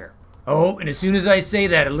storm here. Oh, and as soon as I say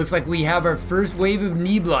that, it looks like we have our first wave of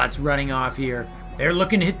Neeblots running off here. They're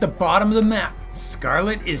looking to hit the bottom of the map.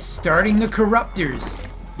 Scarlett is starting the Corruptors.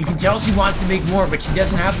 You can tell she wants to make more, but she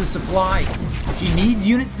doesn't have the supply. She needs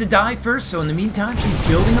units to die first, so in the meantime, she's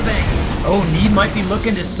building a bank. Oh, Neeb might be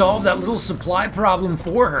looking to solve that little supply problem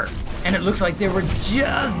for her. And it looks like there were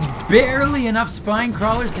just barely enough spine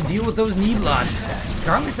crawlers to deal with those Neeblots.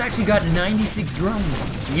 Scarlett's actually got 96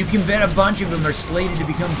 drones. You can bet a bunch of them are slated to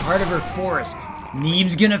become part of her forest.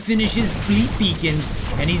 Neeb's gonna finish his fleet beacon,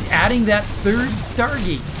 and he's adding that 3rd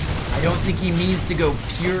Stargate. I don't think he means to go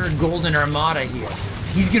pure Golden Armada here.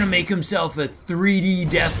 He's gonna make himself a 3D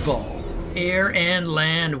death ball. Air and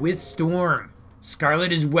land with storm.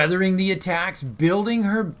 Scarlett is weathering the attacks, building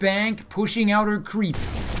her bank, pushing out her creep.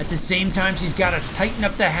 At the same time, she's got to tighten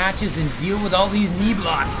up the hatches and deal with all these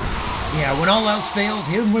Neeblots. Yeah, when all else fails,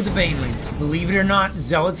 hit them with the Banelings. Believe it or not,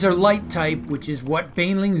 Zealots are light type, which is what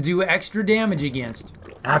Banelings do extra damage against.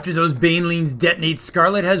 After those Banelings detonate,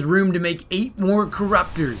 Scarlett has room to make 8 more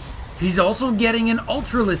Corruptors. She's also getting an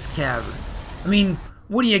Ultralisk Cavern. I mean,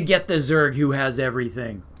 what do you get the Zerg who has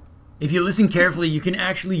everything? If you listen carefully, you can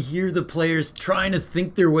actually hear the players trying to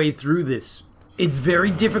think their way through this. It's very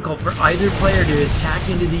difficult for either player to attack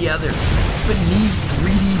into the other, but Neeb's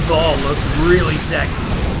 3D ball looks really sexy.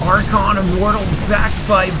 Archon Immortal backed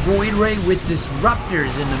by Void Ray with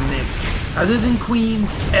Disruptors in the mix. Other than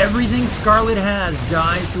Queens, everything Scarlett has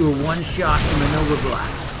dies to a one-shot from a Nova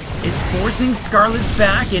Blast. It's forcing Scarlett's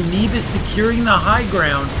back and Neeb is securing the high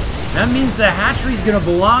ground. That means the hatchery's gonna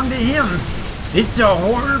belong to him. It's a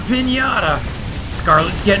horror pinata.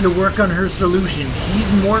 Scarlett's getting to work on her solution. She's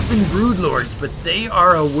morphing Broodlords, but they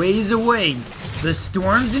are a ways away. The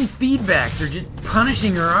storms and feedbacks are just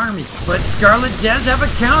punishing her army. But Scarlett does have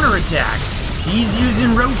a counterattack. She's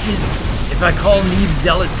using roaches. If I call Neeb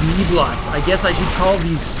Zealots Neeblots, I guess I should call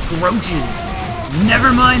these Scroaches.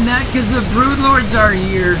 Never mind that, because the Broodlords are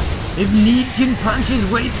here. If Neeb can punch his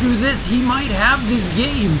way through this, he might have this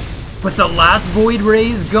game. But the last Void Ray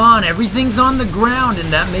is gone. Everything's on the ground,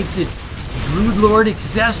 and that makes it Broodlord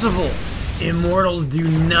accessible. Immortals do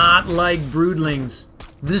not like Broodlings.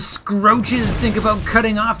 The Scroaches think about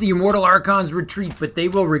cutting off the Immortal Archon's retreat, but they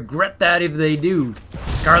will regret that if they do.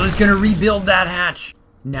 Scarlett's gonna rebuild that hatch.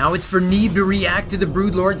 Now it's for Neeb to react to the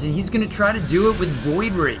Broodlords, and he's gonna try to do it with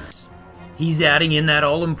Void Rays. He's adding in that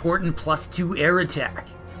all-important +2 air attack,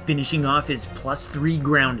 finishing off his +3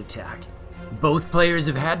 ground attack. Both players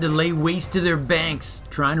have had to lay waste to their banks,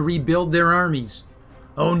 trying to rebuild their armies.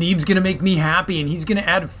 Oh, Neeb's gonna make me happy, and he's gonna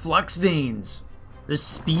add flux veins. The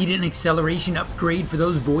speed and acceleration upgrade for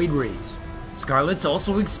those void rays. Scarlett's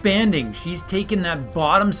also expanding. She's taken that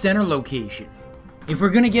bottom center location. If we're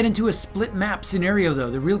gonna get into a split map scenario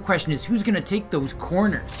though, the real question is who's gonna take those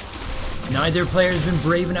corners? Neither player's been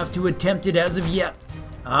brave enough to attempt it as of yet.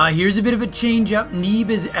 Here's a bit of a change up.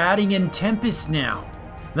 Neeb is adding in Tempest now.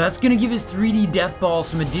 That's gonna give his 3D Death Ball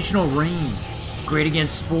some additional range. Great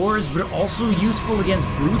against spores, but also useful against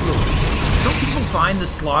broodlords. Don't people find the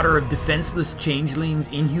slaughter of defenseless changelings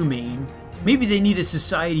inhumane? Maybe they need a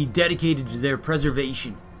society dedicated to their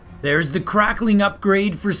preservation. There's the crackling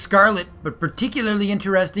upgrade for Scarlett, but particularly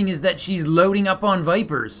interesting is that she's loading up on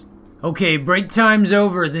Vipers. Okay, break time's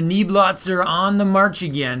over. The Neeblots are on the march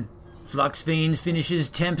again. Flux Veins finishes,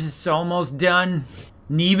 Tempest's almost done.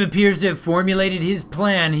 Neeb appears to have formulated his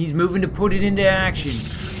plan. He's moving to put it into action.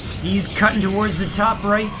 He's cutting towards the top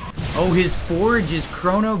right. Oh, his forge is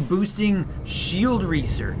chrono boosting shield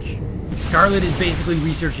research. Scarlett is basically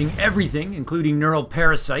researching everything, including neural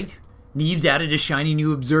parasite. Neeb's added a shiny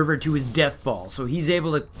new observer to his death ball, so he's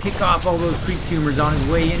able to pick off all those creep tumors on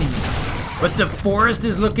his way in here. But the forest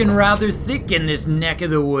is looking rather thick in this neck of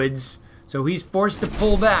the woods, so he's forced to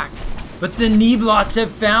pull back. But the Neeblots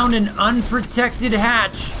have found an unprotected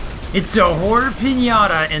hatch. It's a Horror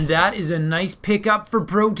Pinata, and that is a nice pickup for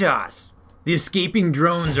Protoss. The escaping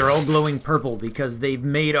drones are all glowing purple because they've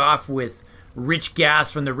made off with rich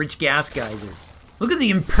gas from the rich gas geyser. Look at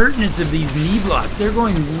the impertinence of these Neeblots. They're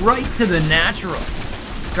going right to the natural.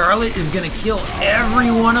 Scarlett is going to kill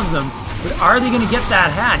every one of them, but are they going to get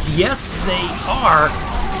that hatch? Yes, they are.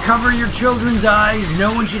 Cover your children's eyes.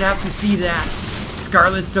 No one should have to see that.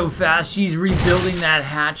 Scarlett's so fast, she's rebuilding that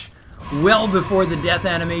hatch well before the death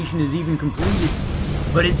animation is even completed.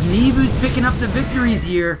 But it's Neeb who's picking up the victories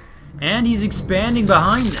here, and he's expanding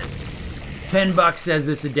behind this. $10 as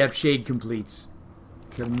this Adept Shade completes.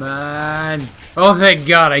 Come on. Oh, thank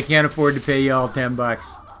God, I can't afford to pay y'all $10.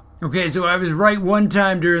 Okay, so I was right one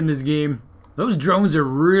time during this game. Those drones are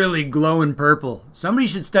really glowing purple. Somebody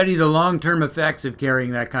should study the long-term effects of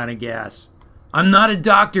carrying that kind of gas. I'm not a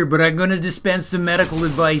doctor, but I'm going to dispense some medical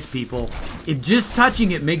advice, people. If just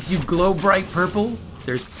touching it makes you glow bright purple,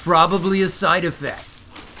 there's probably a side effect.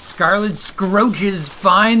 Scarlett Scroaches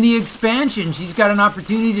find the expansion. She's got an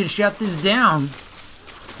opportunity to shut this down.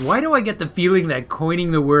 Why do I get the feeling that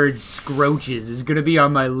coining the word Scroaches is going to be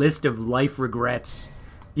on my list of life regrets?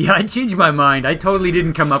 Yeah, I changed my mind. I totally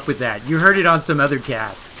didn't come up with that. You heard it on some other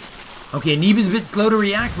cast. Okay, Neeb is a bit slow to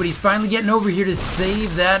react, but he's finally getting over here to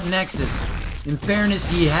save that Nexus. In fairness,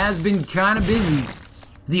 he has been kind of busy.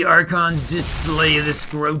 The Archons just slay the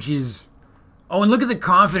Scroaches. Oh, and look at the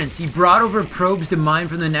confidence. He brought over probes to mine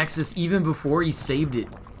from the Nexus even before he saved it.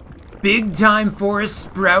 Big time forest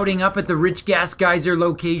sprouting up at the Rich Gas Geyser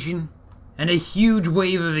location. And a huge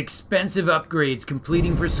wave of expensive upgrades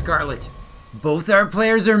completing for Scarlett. Both our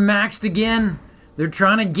players are maxed again. They're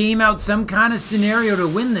trying to game out some kind of scenario to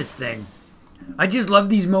win this thing. I just love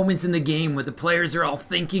these moments in the game where the players are all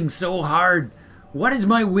thinking so hard. What is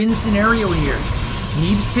my win scenario here?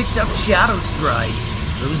 Neeb's picked up Shadow Stride.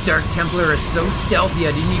 Those Dark Templar are so stealthy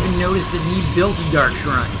I didn't even notice that Neeb built a Dark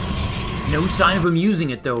Shrine. No sign of him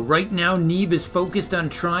using it though. Right now Neeb is focused on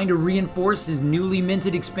trying to reinforce his newly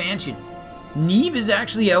minted expansion. Neeb is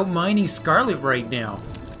actually outmining Scarlett right now.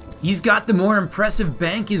 He's got the more impressive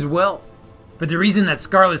bank as well. But the reason that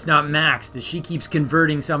Scarlett's not maxed is she keeps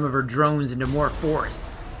converting some of her drones into more forest.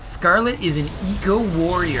 Scarlett is an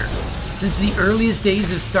eco-warrior. Since the earliest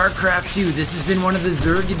days of Starcraft 2, this has been one of the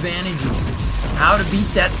Zerg advantages. How to beat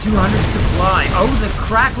that 200 supply. Oh, the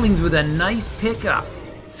cracklings with a nice pickup.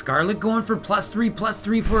 Scarlett going for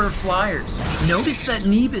 +3/+3 for her flyers. Notice that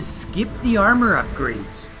Neeb has skipped the armor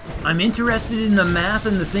upgrades. I'm interested in the math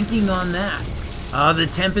and the thinking on that. The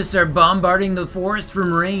Tempests are bombarding the forest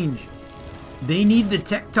from range. They need the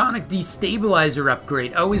Tectonic Destabilizer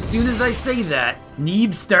upgrade. Oh, as soon as I say that,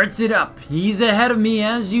 Neeb starts it up. He's ahead of me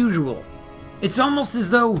as usual. It's almost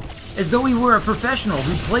as though he were a professional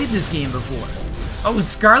who played this game before. Oh,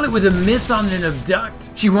 Scarlett with a miss on an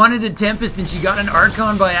Abduct. She wanted a Tempest and she got an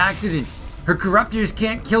Archon by accident. Her Corruptors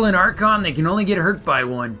can't kill an Archon, they can only get hurt by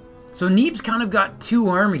one. So Neeb's kind of got two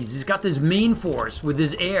armies. He's got this main force with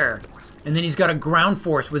his air, and then he's got a ground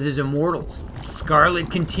force with his Immortals.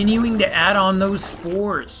 Scarlett continuing to add on those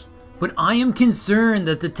spores. But I am concerned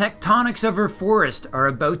that the tectonics of her forest are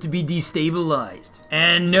about to be destabilized.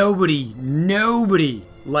 And nobody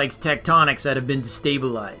likes tectonics that have been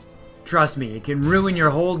destabilized. Trust me, it can ruin your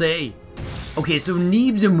whole day. Okay, so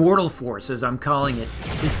Neeb's Immortal Force, as I'm calling it,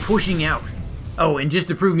 is pushing out. Oh, and just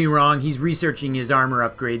to prove me wrong, he's researching his armor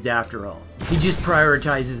upgrades after all. He just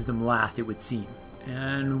prioritizes them last, it would seem.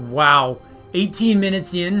 And wow, 18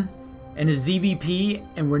 minutes in, and a ZVP,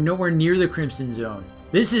 and we're nowhere near the Crimson Zone.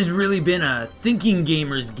 This has really been a thinking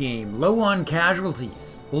gamer's game, low on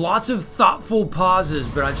casualties. Lots of thoughtful pauses,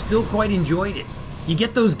 but I've still quite enjoyed it. You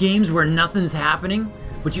get those games where nothing's happening,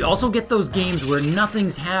 but you also get those games where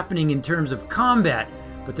nothing's happening in terms of combat,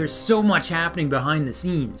 but there's so much happening behind the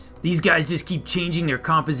scenes. These guys just keep changing their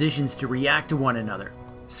compositions to react to one another.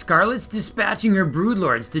 Scarlett's dispatching her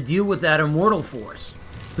broodlords to deal with that immortal force,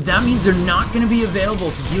 but that means they're not going to be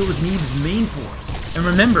available to deal with Neeb's main force. And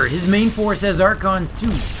remember, his main force has Archons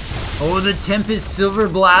too. Oh, the Tempest Silver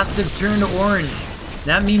Blasts have turned orange.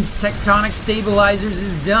 That means Tectonic Stabilizers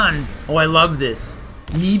is done. Oh, I love this.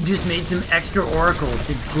 Neeb just made some extra oracles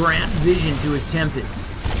to grant vision to his Tempest.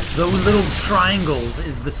 Those little triangles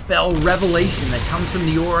is the spell Revelation that comes from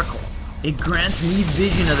the oracle. It grants Neeb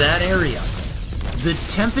vision of that area. The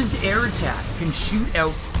Tempest air attack can shoot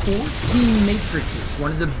out 14 matrices,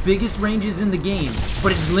 one of the biggest ranges in the game,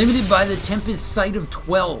 but it's limited by the Tempest sight of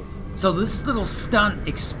 12. So this little stunt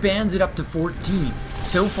expands it up to 14.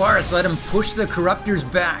 So far it's let him push the Corruptors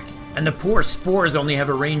back, and the poor Spores only have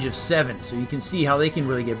a range of 7, so you can see how they can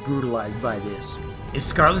really get brutalized by this. If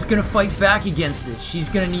Scarlett's gonna fight back against this, she's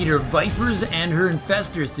gonna need her Vipers and her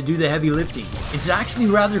Infestors to do the heavy lifting. It's actually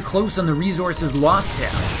rather close on the resources lost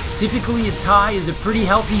tab. Typically a tie is a pretty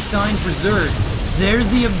healthy sign for Zerg. There's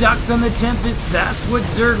the Abducts on the Tempest, that's what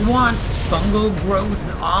Zerg wants. Fungal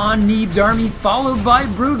growth on Neeb's army, followed by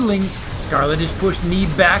Broodlings. Scarlett has pushed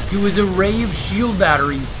Neeb back to his array of shield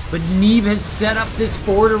batteries, but Neeb has set up this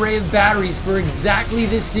forward array of batteries for exactly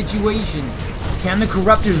this situation. Can the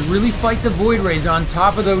Corruptors really fight the Void Rays on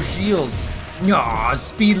top of those shields? Aw,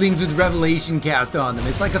 Speedlings with Revelation cast on them.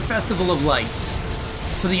 It's like a festival of lights.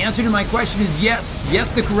 So the answer to my question is yes.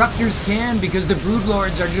 Yes, the Corruptors can, because the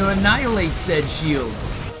Broodlords are going to annihilate said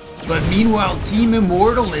shields. But meanwhile, Team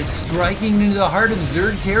Immortal is striking into the heart of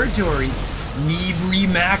Zerg territory. Neeb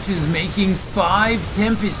remaxes, making 5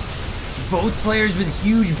 Tempests. Both players with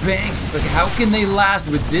huge banks, but how can they last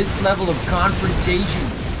with this level of confrontation?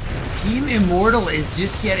 Team Immortal is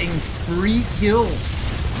just getting free kills.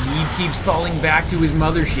 Neeb keeps falling back to his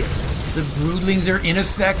mothership. The Broodlings are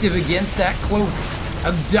ineffective against that cloak.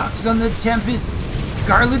 Abducts on the Tempest.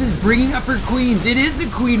 Scarlett is bringing up her queens. It is a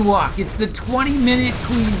queen walk. It's the 20-minute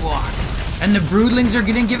queen walk. And the Broodlings are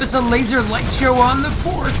gonna give us a laser light show on the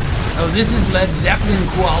 4th. Oh, this is Led Zeppelin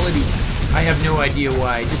quality. I have no idea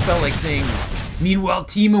why. I just felt like saying that. Meanwhile,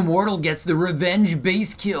 Team Immortal gets the revenge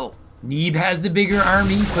base kill. Neeb has the bigger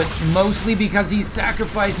army, but mostly because he's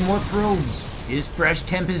sacrificed more probes. His fresh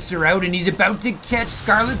Tempests are out and he's about to catch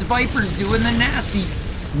Scarlett's Vipers doing the nasty.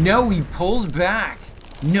 No, he pulls back.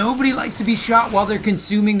 Nobody likes to be shot while they're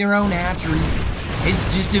consuming their own hatchery.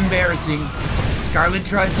 It's just embarrassing. Scarlett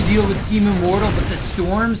tries to deal with Team Immortal, but the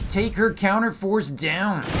Storms take her counterforce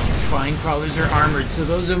down. Spine Crawlers are armored, so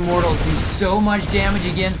those Immortals do so much damage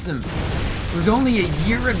against them. It was only a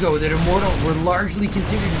year ago that Immortals were largely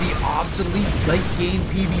considered to be obsolete late-game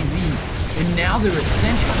PvZ, and now they're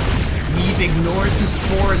essential. Neeb ignores the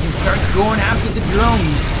Spores and starts going after the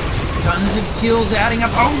drones. Tons of kills adding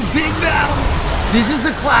up. Oh, big battle! This is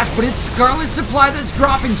the clash, but it's Scarlett's supply that's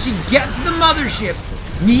dropping. She gets the mothership.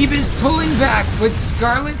 Neeb is pulling back, but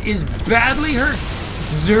Scarlett is badly hurt.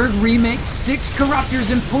 Zerg remakes 6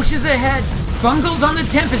 Corruptors and pushes ahead. Fungals on the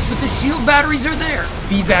Tempest, but the shield batteries are there.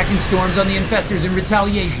 Feedback and Storms on the Infestors in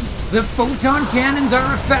retaliation. The Photon Cannons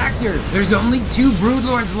are a factor. There's only 2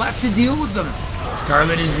 Broodlords left to deal with them.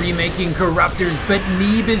 Scarlett is remaking Corruptors, but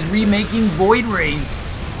Neeb is remaking Void Rays.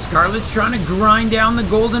 Scarlett's trying to grind down the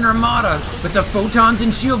Golden Armada, but the Photons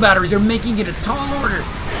and shield batteries are making it a tall order.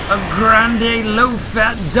 A grande,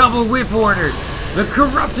 low-fat double whip order. The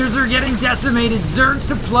Corruptors are getting decimated. Zerg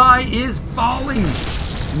supply is falling.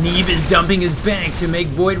 Neeb is dumping his bank to make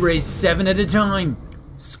Void Rays 7 at a time.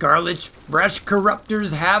 Scarlett's fresh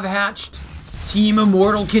Corruptors have hatched. Team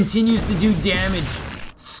Immortal continues to do damage.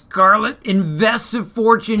 Scarlett invests a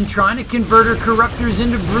fortune trying to convert her Corruptors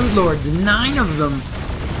into Broodlords, 9 of them.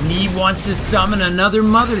 Neeb wants to summon another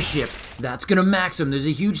mothership. That's gonna max him. There's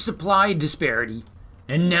a huge supply disparity.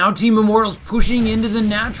 And now Team Immortal's pushing into the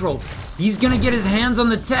natural. He's gonna get his hands on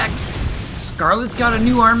the tech. Scarlett's got a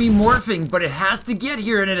new army morphing, but it has to get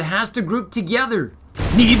here and it has to group together.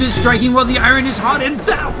 Neeb is striking while the iron is hot, and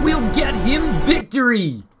that will get him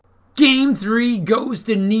victory! Game 3 goes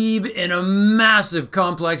to Neeb in a massive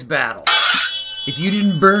complex battle. If you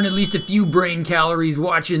didn't burn at least a few brain calories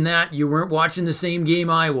watching that, you weren't watching the same game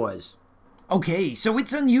I was. Okay, so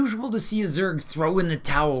it's unusual to see a Zerg throw in the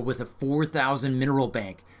towel with a 4,000 mineral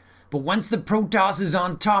bank. But once the Protoss is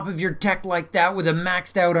on top of your tech like that with a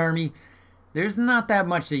maxed out army, there's not that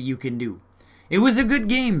much that you can do. It was a good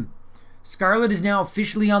game. Scarlett is now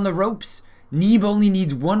officially on the ropes. Neeb only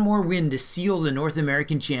needs one more win to seal the North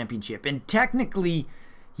American Championship. And technically,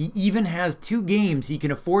 he even has 2 games he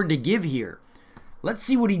can afford to give here. Let's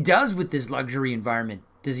see what he does with this luxury environment.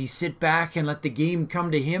 Does he sit back and let the game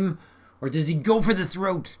come to him? Or does he go for the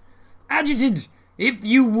throat? Adjutant, if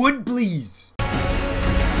you would please.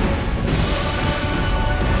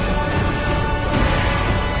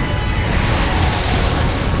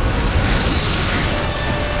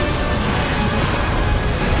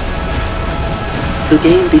 The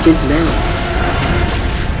game begins now.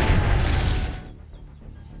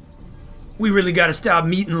 We really gotta stop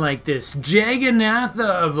meeting like this. Jagannatha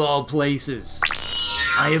of all places.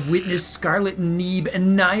 I have witnessed Scarlett and Neeb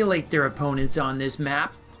annihilate their opponents on this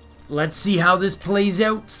map. Let's see how this plays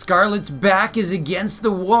out. Scarlett's back is against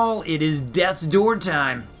the wall. It is death's door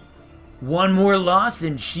time. One more loss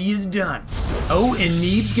and she is done. Oh, and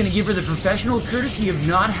Neeb's gonna give her the professional courtesy of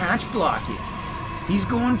not hatch blocking. He's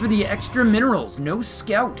going for the extra minerals, no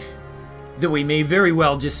scout. Though he may very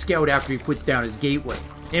well just scout after he puts down his gateway.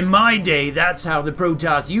 In my day, that's how the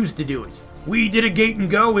Protoss used to do it. We did a gate and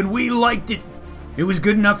go and we liked it. It was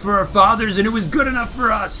good enough for our fathers and it was good enough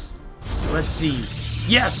for us. Let's see.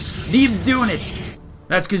 Yes, Neeb's doing it.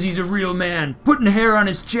 That's because he's a real man, putting hair on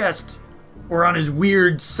his chest. Or on his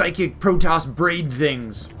weird psychic Protoss braid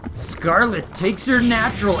things. Scarlett takes her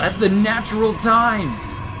natural at the natural time.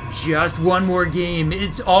 Just one more game.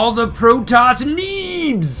 It's all the Protoss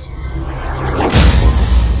Neebs!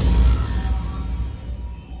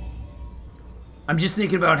 I'm just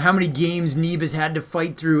thinking about how many games Neeb has had to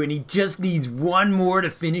fight through, and he just needs one more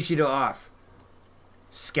to finish it off.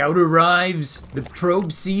 Scout arrives. The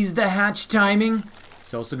probe sees the hatch timing.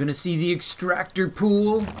 It's also going to see the extractor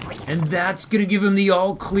pool. And that's going to give him the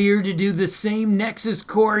all clear to do the same Nexus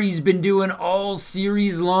core he's been doing all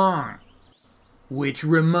series long. Which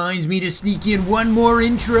reminds me to sneak in one more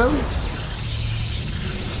intro.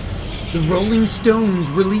 The Rolling Stones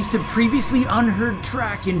released a previously unheard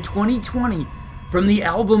track in 2020 from the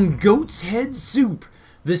album Goat's Head Soup.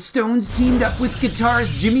 The Stones teamed up with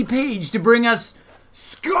guitarist Jimmy Page to bring us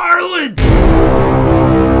Scarlett!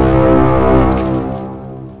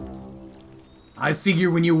 I figure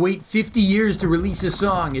when you wait 50 years to release a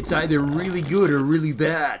song, it's either really good or really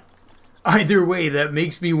bad. Either way, that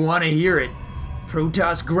makes me want to hear it.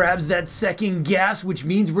 Protoss grabs that second gas, which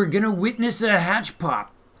means we're gonna witness a hatch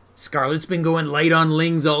pop. Scarlett's been going light on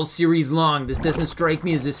Lings all series long. This doesn't strike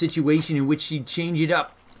me as a situation in which she'd change it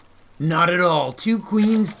up. Not at all. 2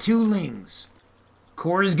 queens, 2 Lings.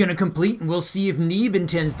 Core is gonna complete and we'll see if Neeb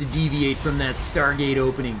intends to deviate from that Stargate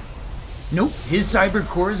opening. Nope, his cyber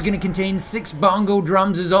core is gonna contain 6 bongo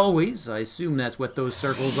drums as always. I assume that's what those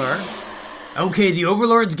circles are. Okay, the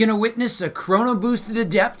Overlord's gonna witness a chrono boosted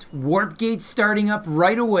adept, warp gate starting up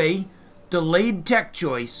right away, delayed tech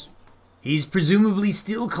choice. He's presumably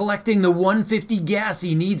still collecting the 150 gas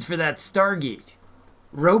he needs for that Stargate.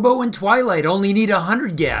 Robo and Twilight only need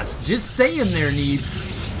 100 gas. Just saying there, Neeb.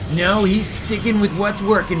 No, he's sticking with what's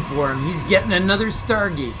working for him. He's getting another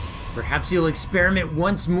Stargate. Perhaps he'll experiment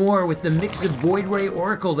once more with the mix of Void Ray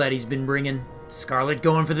Oracle that he's been bringing. Scarlett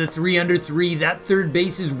going for the 3 under 3. That third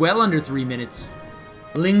base is well under 3 minutes.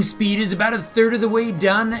 Ling speed is about 1/3 of the way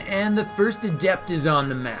done, and the first adept is on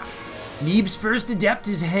the map. Neeb's first adept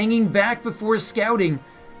is hanging back before scouting.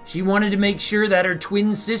 She wanted to make sure that her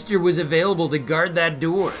twin sister was available to guard that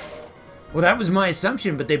door. Well, that was my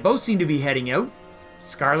assumption, but they both seem to be heading out.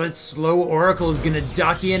 Scarlett's slow Oracle is gonna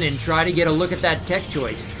duck in and try to get a look at that tech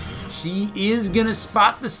choice. She is gonna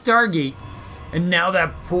spot the Stargate. And now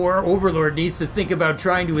that poor Overlord needs to think about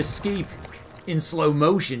trying to escape in slow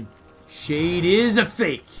motion. Shade is a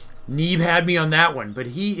fake. Neeb had me on that one, but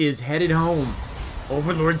he is headed home.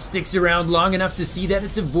 Overlord sticks around long enough to see that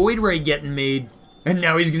it's a Void Ray getting made. And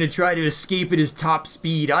now he's gonna try to escape at his top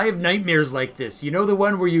speed. I have nightmares like this. You know the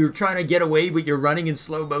one where you're trying to get away but you're running in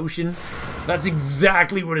slow motion? That's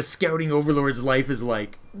exactly what a scouting Overlord's life is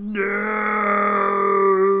like. No!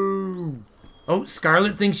 Oh,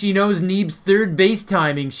 Scarlett thinks she knows Neeb's third base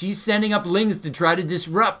timing. She's sending up Lings to try to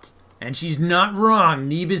disrupt. And she's not wrong.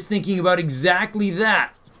 Neeb is thinking about exactly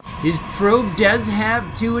that. His probe does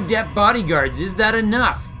have 2 adept bodyguards. Is that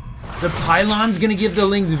enough? The pylon's gonna give the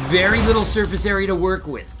Lings very little surface area to work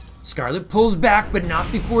with. Scarlett pulls back, but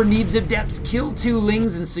not before Neeb's adepts kill 2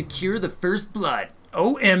 Lings and secure the first blood.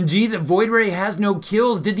 OMG, the Void Ray has no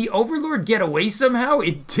kills. Did the Overlord get away somehow?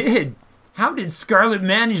 It did. How did Scarlett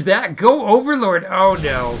manage that? Go Overlord! Oh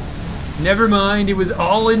no. Never mind, it was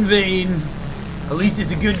all in vain. At least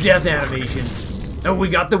it's a good death animation. Oh, we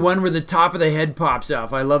got the one where the top of the head pops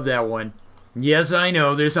off. I love that one. Yes, I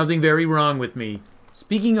know, there's something very wrong with me.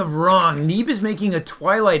 Speaking of wrong, Neeb is making a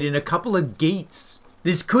Twilight in a couple of gates.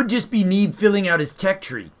 This could just be Neeb filling out his tech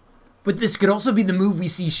tree. But this could also be the move we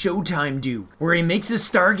see Showtime do, where he makes a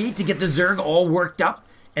Stargate to get the Zerg all worked up,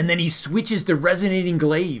 and then he switches to Resonating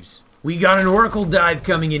Glaives. We got an Oracle dive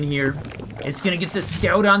coming in here. It's gonna get the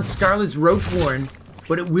scout on Scarlett's Roachborn,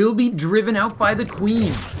 but it will be driven out by the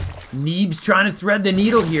Queen. Neeb's trying to thread the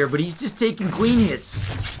needle here, but he's just taking Queen hits.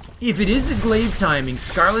 If it is a glaive timing,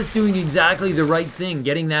 Scarlett's doing exactly the right thing,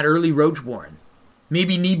 getting that early Roachborn.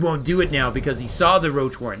 Maybe Neeb won't do it now because he saw the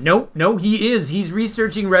Roachborn. Nope, no, he is. He's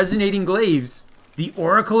researching Resonating Glaives. The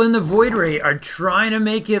Oracle and the Void Ray are trying to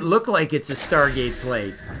make it look like it's a Stargate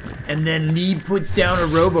play. And then Neeb puts down a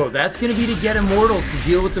Robo. That's going to be to get Immortals to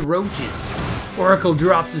deal with the Roaches. Oracle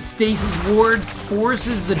drops a Stasis Ward,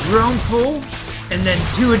 forces the drone pull, and then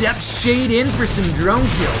 2 Adepts shade in for some drone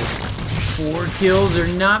kills. 4 kills are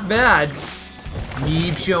not bad.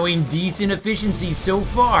 Neeb showing decent efficiency so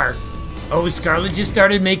far. Oh, Scarlett just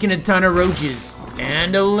started making a ton of Roaches.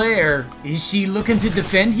 And a lair. Is she looking to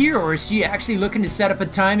defend here, or is she actually looking to set up a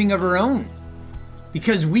timing of her own?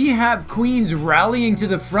 Because we have Queens rallying to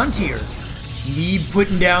the front here. Neeb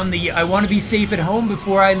putting down the I want to be safe at home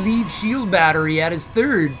before I leave shield battery at his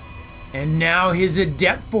 3rd. And now his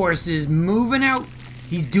Adept force is moving out.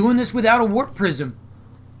 He's doing this without a Warp Prism.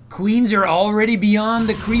 Queens are already beyond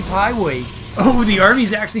the creep highway. Oh, the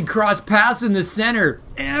army's actually crossed paths in the center.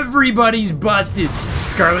 Everybody's busted.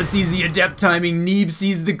 Scarlett sees the Adept timing, Neeb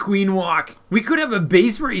sees the Queen walk. We could have a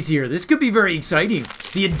base race here. This could be very exciting.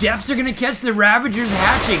 The Adepts are gonna catch the Ravagers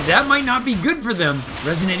hatching. That might not be good for them.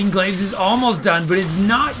 Resonating Glaives is almost done, but it's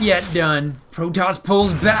not yet done. Protoss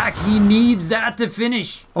pulls back. He needs that to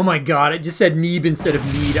finish. Oh my god, I just said Neeb instead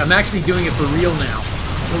of need. I'm actually doing it for real now.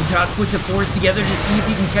 Protoss puts a force together to see if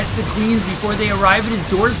he can catch the Queens before they arrive at his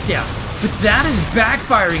doorstep. But that is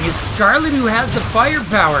backfiring. It's Scarlett who has the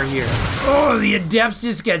firepower here. Oh, the Adepts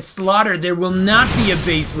just get slaughtered. There will not be a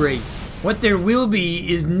base race. What there will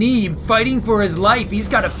be is Neeb fighting for his life. He's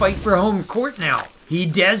got to fight for home court now. He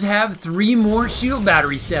does have 3 more shield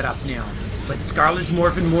batteries set up now. But Scarlett's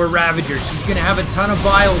morphing more Ravagers. She's going to have a ton of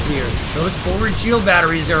vials here. Those forward shield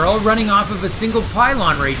batteries are all running off of a single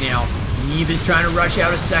pylon right now. Neeb is trying to rush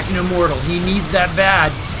out a 2nd Immortal. He needs that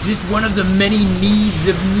bad. Just one of the many needs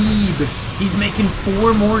of Neeb. He's making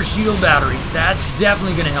 4 more shield batteries. That's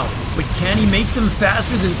definitely going to help. But can he make them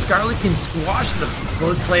faster than Scarlett can squash them?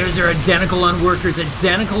 Both players are identical on workers,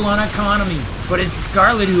 identical on economy. But it's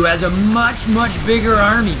Scarlett who has a much, much bigger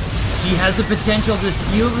army. She has the potential to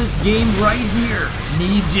seal this game right here.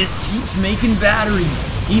 Neeb just keeps making batteries.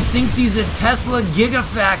 He thinks he's a Tesla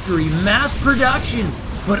gigafactory, mass production.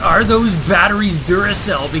 But are those batteries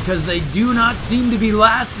Duracell? Because they do not seem to be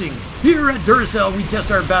lasting. Here at Duracell, we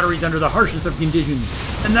test our batteries under the harshest of conditions.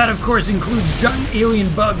 And that, of course, includes giant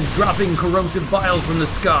alien bugs dropping corrosive vials from the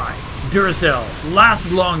sky. Duracell,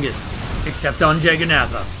 lasts longest, except on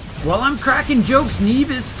Jagannatha. While I'm cracking jokes,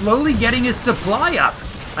 Neeb is slowly getting his supply up.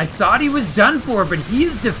 I thought he was done for, but he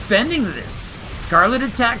is defending this. Scarlett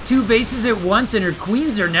attacked 2 bases at once, and her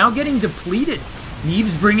Queens are now getting depleted.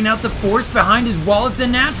 Neeb's bringing out the force behind his wall at the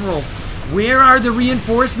natural. Where are the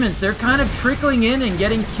reinforcements? They're kind of trickling in and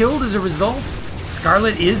getting killed as a result.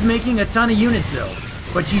 Scarlett is making a ton of units though.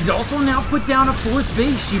 But she's also now put down a 4th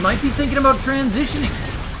base. She might be thinking about transitioning.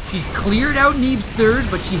 She's cleared out Neeb's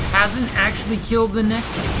 3rd, but she hasn't actually killed the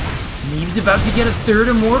Nexus. Neeb's about to get a 3rd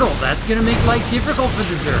Immortal. That's going to make life difficult for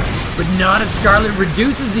the Zerg. But not if Scarlett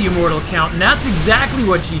reduces the Immortal count, and that's exactly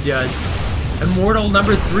what she does. Immortal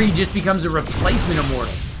number 3 just becomes a replacement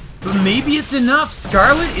Immortal. But maybe it's enough.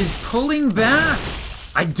 Scarlett is pulling back.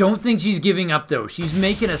 I don't think she's giving up though. She's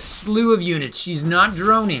making a slew of units. She's not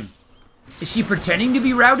droning. Is she pretending to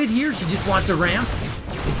be routed here? She just wants a ramp?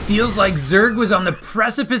 It feels like Zerg was on the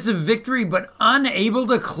precipice of victory but unable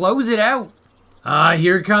to close it out.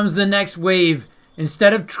 Here comes the next wave.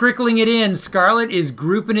 Instead of trickling it in, Scarlett is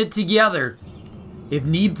grouping it together. If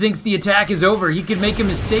Neeb thinks the attack is over, he could make a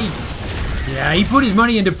mistake. Yeah, he put his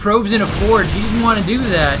money into probes in a forge. He didn't want to do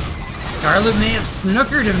that. Scarlett may have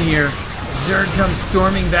snookered him here. Zerg comes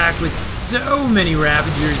storming back with so many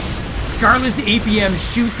Ravagers. Scarlett's APM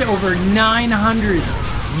shoots over 900.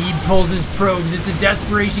 Neeb pulls his probes. It's a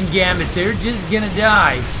desperation gambit. They're just gonna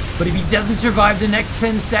die. But if he doesn't survive the next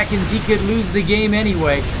 10 seconds, he could lose the game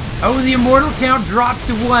anyway. Oh, the Immortal count drops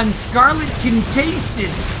to 1. Scarlett can taste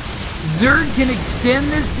it. Zerg can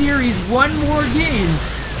extend this series 1 more game.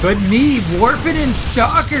 But Neeb warping in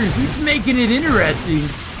Stalkers, he's making it interesting.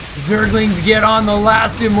 Zerglings get on the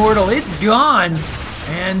last Immortal, it's gone.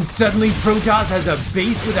 And suddenly Protoss has a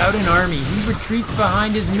base without an army. He retreats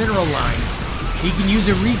behind his mineral line. He can use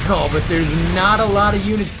a recall, but there's not a lot of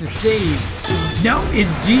units to save. No,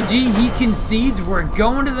 it's GG, he concedes, we're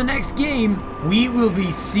going to the next game. We will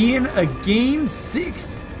be seeing a game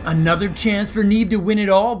 6. Another chance for Neeb to win it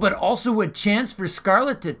all, but also a chance for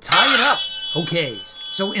Scarlett to tie it up. Okay,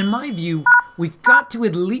 so in my view, we've got to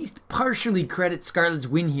at least partially credit Scarlett's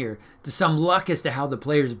win here to some luck as to how the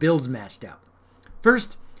players' builds matched up.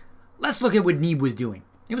 First, let's look at what Neeb was doing.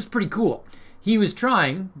 It was pretty cool. He was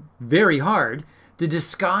trying, very hard, to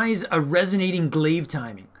disguise a resonating glaive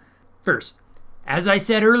timing. First, as I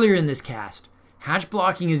said earlier in this cast, hatch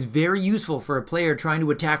blocking is very useful for a player trying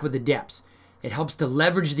to attack with adepts. It helps to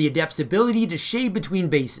leverage the adept's ability to shade between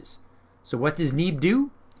bases. So what does Neeb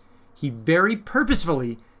do? He very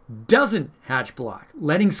purposefully doesn't hatch block,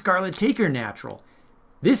 letting Scarlett take her natural.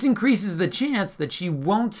 This increases the chance that she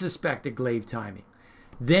won't suspect a glaive timing.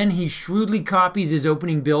 Then he shrewdly copies his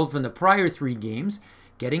opening build from the prior 3 games,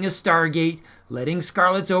 getting a Stargate, letting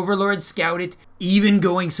Scarlett's Overlord scout it, even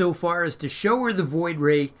going so far as to show her the Void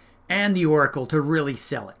Ray and the Oracle to really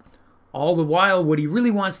sell it. All the while, what he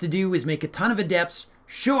really wants to do is make a ton of adepts,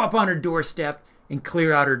 show up on her doorstep, and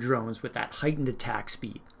clear out her drones with that heightened attack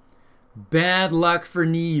speed. Bad luck for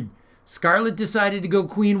Neeb. Scarlett decided to go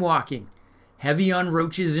queen walking, heavy on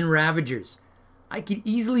roaches and ravagers. I could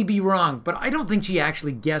easily be wrong, but I don't think she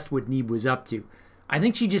actually guessed what Neeb was up to. I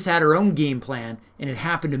think she just had her own game plan, and it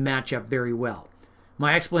happened to match up very well.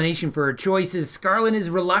 My explanation for her choice is Scarlett is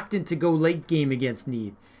reluctant to go late game against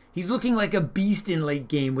Neeb. He's looking like a beast in late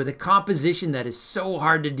game with a composition that is so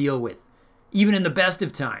hard to deal with, even in the best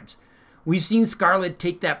of times. We've seen Scarlett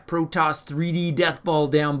take that Protoss 3D death ball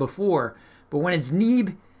down before, but when it's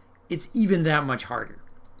Neeb, it's even that much harder.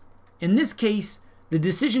 In this case, the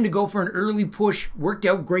decision to go for an early push worked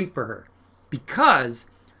out great for her, because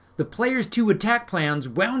the players' 2 attack plans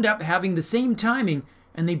wound up having the same timing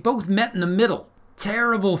and they both met in the middle.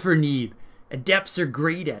 Terrible for Neeb. Adepts are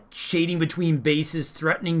great at shading between bases,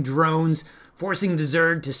 threatening drones, forcing the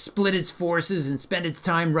Zerg to split its forces and spend its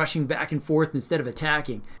time rushing back and forth instead of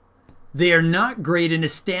attacking. They are not great in a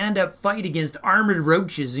stand-up fight against armored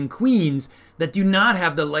roaches and queens that do not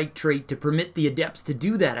have the light trait to permit the adepts to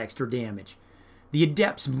do that extra damage. The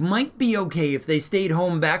adepts might be okay if they stayed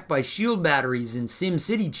home backed by shield batteries and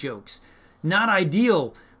SimCity chokes. Not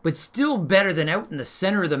ideal, but still better than out in the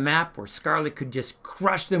center of the map where Scarlett could just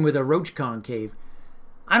crush them with a roach concave.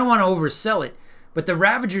 I don't want to oversell it, but the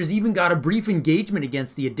Ravagers even got a brief engagement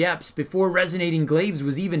against the adepts before resonating glaives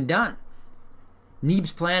was even done.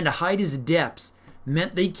 Neeb's plan to hide his adepts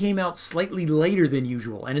meant they came out slightly later than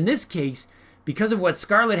usual, and in this case, because of what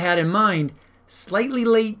Scarlett had in mind, slightly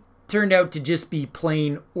late turned out to just be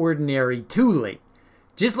plain ordinary too late.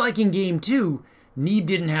 Just like in Game 2, Neeb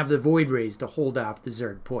didn't have the Void Rays to hold off the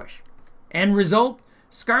Zerg push. End result,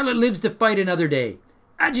 Scarlett lives to fight another day.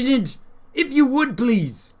 Adjutant, if you would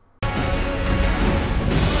please.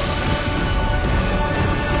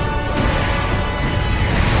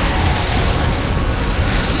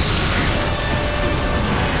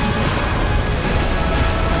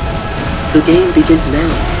 The game begins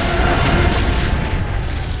now.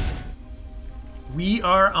 We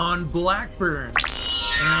are on Blackburn,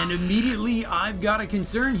 and immediately I've got a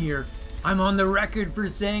concern here. I'm on the record for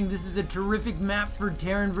saying this is a terrific map for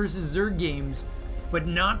Terran versus Zerg games, but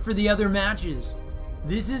not for the other matches.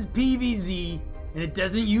 This is PvZ, and it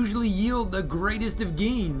doesn't usually yield the greatest of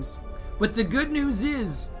games. But the good news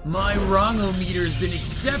is, my wrong-o-meter has been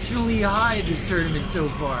exceptionally high this tournament so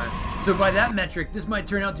far. So by that metric, this might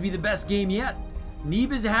turn out to be the best game yet.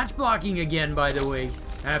 Neeb is hatch blocking again, by the way.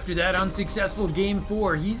 After that unsuccessful Game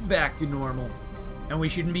 4, he's back to normal. And we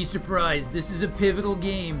shouldn't be surprised, this is a pivotal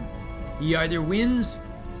game. He either wins,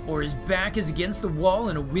 or his back is against the wall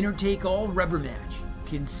in a winner-take-all rubber match.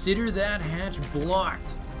 Consider that hatch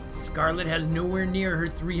blocked. Scarlett has nowhere near her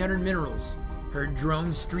 300 minerals. Her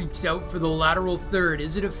drone streaks out for the lateral third.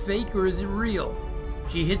 Is it a fake or is it real?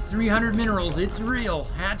 She hits 300 minerals, it's real,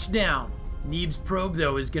 hatch down. Neeb's probe,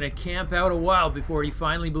 though, is gonna camp out a while before he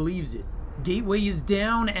finally believes it. Gateway is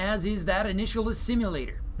down, as is that initial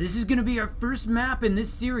assimilator. This is gonna be our first map in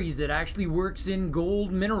this series that actually works in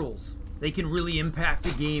gold minerals. They can really impact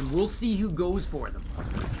the game. We'll see who goes for them.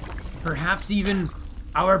 Perhaps even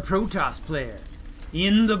our Protoss player.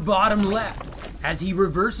 In the bottom left, as he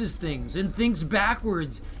reverses things and thinks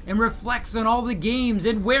backwards and reflects on all the games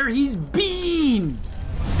and where he's been.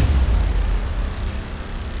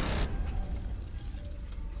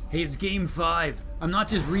 Hey, it's game 5. I'm not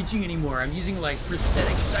just reaching anymore, I'm using like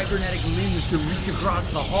prosthetic cybernetic limbs to reach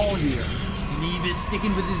across the hall here. Neeb is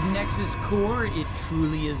sticking with his Nexus core. It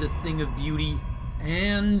truly is a thing of beauty.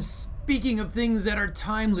 And speaking of things that are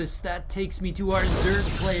timeless, that takes me to our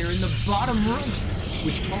Zerg player in the bottom right,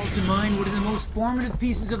 which calls to mind one of the most formative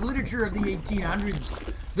pieces of literature of the 1800s,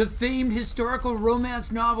 the famed historical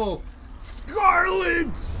romance novel, Scarlett!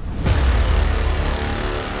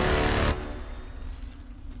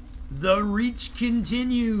 The reach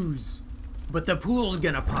continues, but the pool's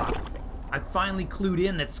gonna pop. I finally clued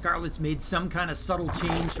in that Scarlett's made some kind of subtle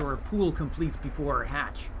change so her pool completes before her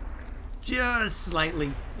hatch. Just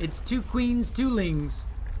slightly. It's 2 queens, 2 lings.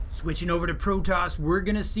 Switching over to Protoss, we're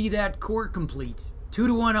gonna see that core complete.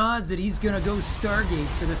 2-to-1 odds that he's gonna go Stargate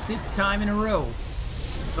for the 5th time in a row.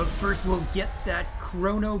 But first we'll get that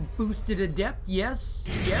chrono boosted adept, yes?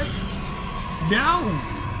 Yes? No!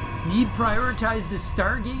 Neeb prioritized the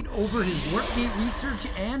Stargate over his Warpgate research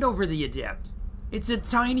and over the adept. It's a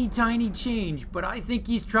tiny change, but I think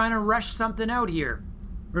he's trying to rush something out here.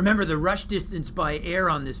 Remember, the rush distance by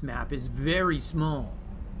air on this map is very small.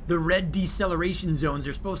 The red deceleration zones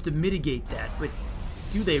are supposed to mitigate that, but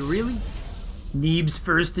do they really? Neeb's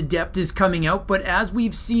first adept is coming out, but as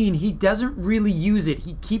we've seen, he doesn't really use it.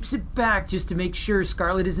 He keeps it back just to make sure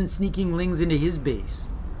Scarlett isn't sneaking lings into his base.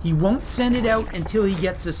 He won't send it out until he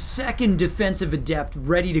gets a second defensive adept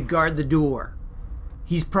ready to guard the door.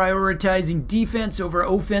 He's prioritizing defense over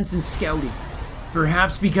offense and scouting.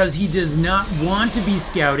 Perhaps because he does not want to be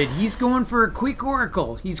scouted, he's going for a quick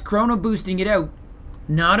oracle. He's chrono boosting it out.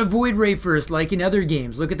 Not a void ray first like in other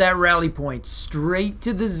games. Look at that rally point. Straight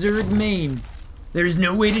to the Zerg main. There's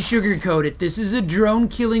no way to sugarcoat it. This is a drone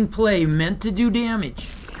killing play meant to do damage.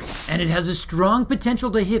 And it has a strong potential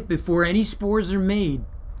to hit before any spores are made.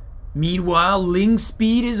 Meanwhile, Ling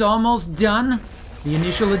speed is almost done. The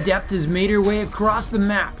initial adept has made her way across the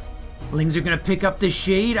map. Lings are gonna pick up the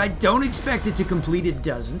shade. I don't expect it to complete, it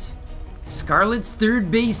doesn't. Scarlett's 3rd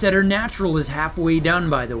base at her natural is halfway done,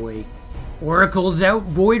 by the way. Oracle's out,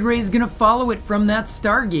 Void Ray's gonna follow it from that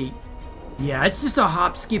Stargate. Yeah, it's just a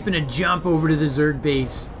hop, skip, and a jump over to the Zerg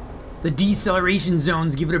base. The deceleration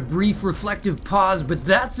zones give it a brief reflective pause, but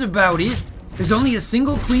that's about it. There's only a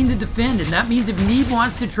single queen to defend, and that means if Neeb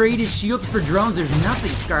wants to trade his shields for drones, there's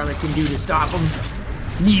nothing Scarlett can do to stop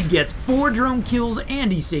him. Neeb gets 4 drone kills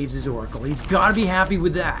and he saves his oracle. He's gotta be happy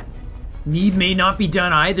with that. Neeb may not be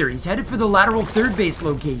done either. He's headed for the lateral 3rd base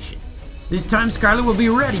location. This time Scarlett will be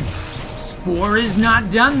ready. Spore is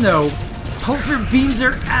not done though. Pulsar beams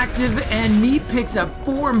are active and Neeb picks up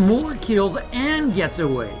 4 more kills and gets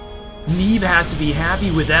away. Neeb has to be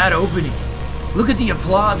happy with that opening. Look at the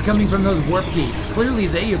applause coming from those warp gates. Clearly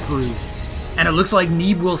they approve. And it looks like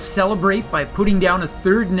Neeb will celebrate by putting down a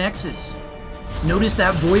 3rd Nexus. Notice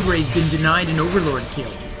that Void Ray's been denied an Overlord kill.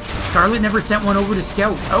 Scarlett never sent one over to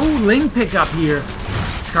scout. Oh, Ling pickup here.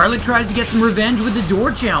 Scarlett tries to get some revenge with the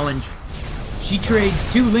door challenge. She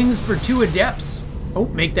trades 2 Lings for 2 Adepts. Oh,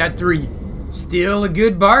 make that 3. Still a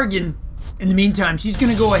good bargain. In the meantime, she's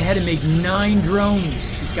gonna go ahead and make 9 drones.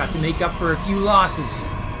 She's got to make up for a few losses.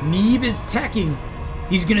 Neeb is teching.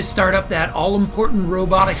 He's gonna start up that all-important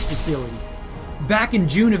robotics facility. Back in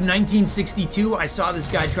June of 1962, I saw this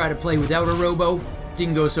guy try to play without a robo.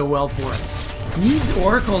 Didn't go so well for him. Neeb's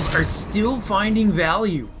oracles are still finding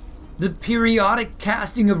value. The periodic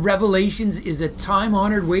casting of revelations is a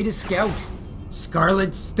time-honored way to scout.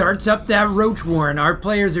 Scarlett starts up that roach warren. Our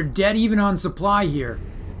players are dead even on supply here.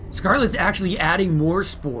 Scarlett's actually adding more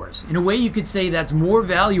spores. In a way, you could say that's more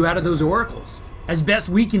value out of those oracles. As best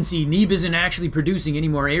we can see, Neeb isn't actually producing any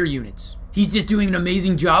more air units. He's just doing an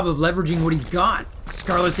amazing job of leveraging what he's got.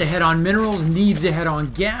 Scarlett's ahead on minerals, Neeb's ahead on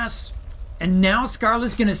gas. And now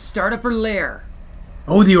Scarlett's gonna start up her lair.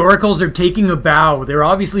 Oh, the oracles are taking a bow. They're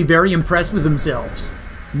obviously very impressed with themselves.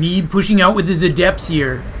 Neeb pushing out with his adepts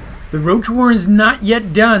here. The roach warren's not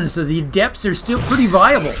yet done, so the adepts are still pretty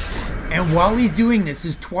viable. And while he's doing this,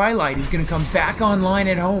 his Twilight is gonna come back online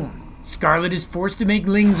at home. Scarlett is forced to make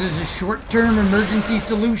Lings as a short-term emergency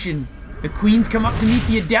solution. The queens come up to meet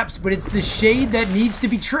the adepts, but it's the shade that needs to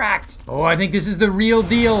be tracked. Oh, I think this is the real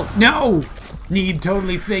deal. No! Neeb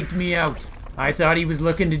totally faked me out. I thought he was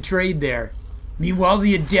looking to trade there. Meanwhile,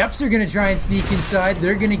 the adepts are gonna try and sneak inside.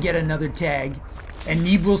 They're gonna get another tag. And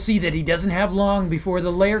Neeb will see that he doesn't have long before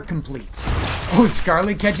the lair completes. Oh,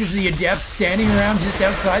 Scarlett catches the adepts standing around just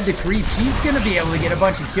outside the creep. She's gonna be able to get a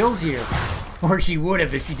bunch of kills here. Or she would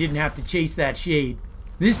have if she didn't have to chase that shade.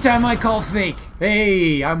 This time I call fake.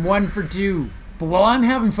 Hey, I'm 1 for 2. But while I'm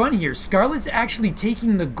having fun here, Scarlett's actually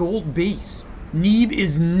taking the gold base. Neeb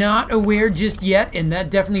is not aware just yet, and that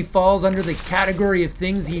definitely falls under the category of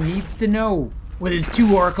things he needs to know. With his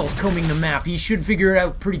 2 oracles combing the map, he should figure it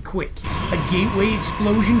out pretty quick. A gateway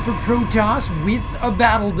explosion for Protoss with a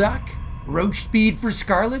battle duck. Roach speed for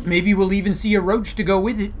Scarlett, maybe we'll even see a roach to go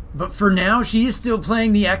with it. But for now, she is still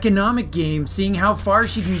playing the economic game, seeing how far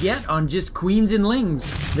she can get on just queens and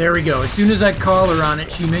lings. There we go, as soon as I call her on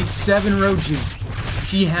it, she makes 7 roaches.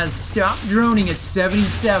 She has stopped droning at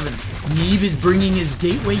 77. Neeb is bringing his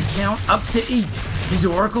gateway count up to 8. His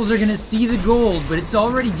oracles are gonna see the gold, but it's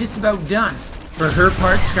already just about done. For her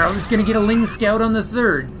part, Scarlett's gonna get a Ling Scout on the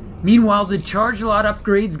 3rd. Meanwhile, the charge lot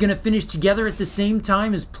upgrade's gonna finish together at the same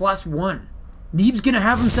time as +1. Neeb's gonna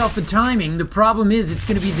have himself a timing. The problem is it's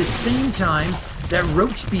gonna be the same time that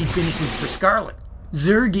roach speed finishes for Scarlett.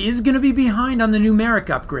 Zerg is gonna be behind on the numeric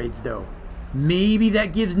upgrades though. Maybe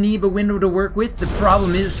that gives Neeb a window to work with. The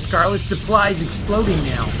problem is Scarlett's supply is exploding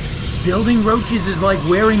now. Building roaches is like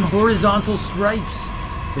wearing horizontal stripes.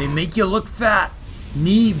 They make you look fat.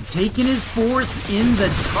 Neeb taking his 4th in the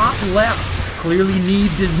top left. Clearly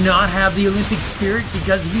Neeb does not have the Olympic spirit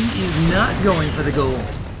because he is not going for the gold.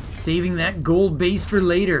 Saving that gold base for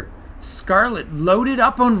later. Scarlett loaded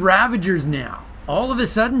up on Ravagers now. All of a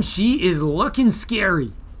sudden she is looking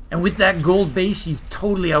scary. And with that gold base she's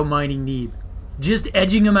totally outmining Neeb. Just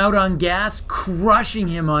edging him out on gas, crushing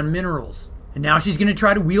him on minerals. And now she's going to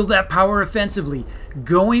try to wield that power offensively.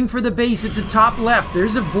 Going for the base at the top left.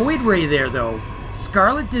 There's a Void Ray there though.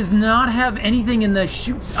 Scarlett does not have anything in the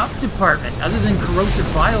shoots up department other than corrosive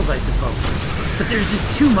vials, I suppose. But there's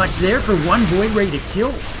just too much there for one Void Ray to kill,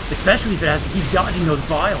 especially if it has to keep dodging those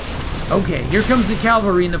vials. Okay, here comes the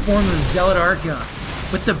cavalry in the form of Zealot Archon.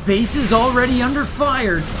 But the base is already under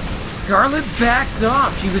fire. Scarlett backs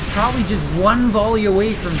off. She was probably just 1 volley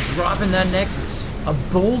away from dropping that Nexus. A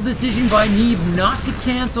bold decision by Neeb not to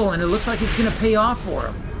cancel, and it looks like it's going to pay off for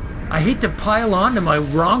him. I hate to pile onto my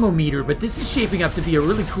wrongometer, but this is shaping up to be a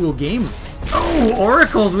really cool game. Oh,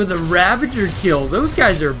 Oracles with a Ravager kill. Those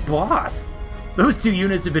guys are boss. Those 2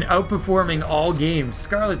 units have been outperforming all games.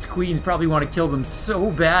 Scarlett's queens probably want to kill them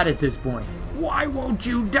so bad at this point. Why won't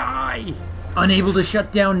you die? Unable to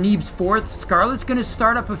shut down Neeb's 4th, Scarlett's going to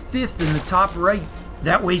start up a 5th in the top right.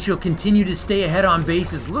 That way she'll continue to stay ahead on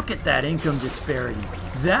bases. Look at that income disparity.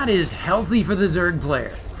 That is healthy for the Zerg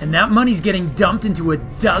player. And that money's getting dumped into a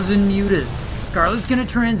dozen mutas. Scarlett's going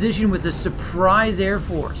to transition with a surprise Air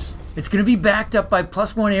Force. It's going to be backed up by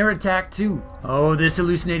 +1 air attack too. Oh, this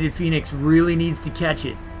hallucinated Phoenix really needs to catch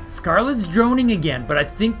it. Scarlett's droning again, but I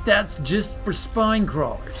think that's just for spine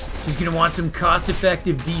crawlers. She's going to want some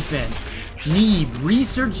cost-effective defense. Neeb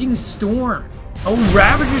researching Storm. Oh,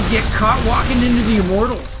 Ravagers get caught walking into the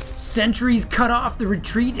Immortals. Sentries cut off the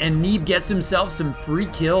retreat and Neeb gets himself some free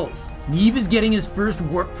kills. Neeb is getting his first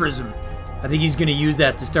Warp Prism. I think he's going to use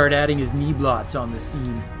that to start adding his Neeb lots on the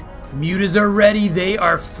scene. Mutas are ready. They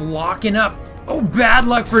are flocking up. Oh, bad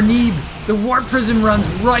luck for Neeb. The Warp Prism runs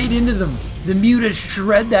right into them. The mutas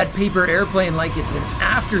shred that paper airplane like it's an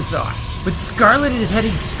afterthought. But Scarlett is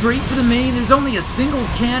heading straight for the main. There's only a single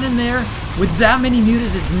cannon there. With that many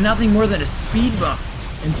mutas, it's nothing more than a speed bump.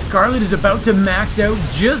 And Scarlett is about to max out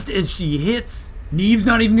just as she hits. Neeb's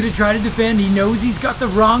not even going to try to defend. He knows he's got the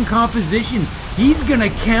wrong composition. He's going to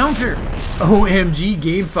counter. OMG,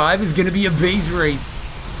 Game 5 is going to be a base race.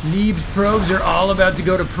 Neeb's probes are all about to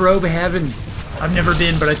go to probe heaven. I've never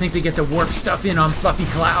been, but I think they get to warp stuff in on fluffy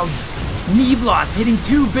clouds. Neeb lots hitting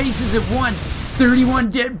 2 bases at once. 31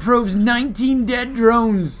 dead probes, 19 dead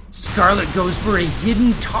drones. Scarlett goes for a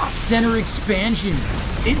hidden top center expansion.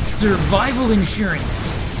 It's survival insurance.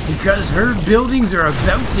 Because her buildings are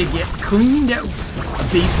about to get cleaned out. A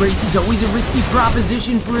base race is always a risky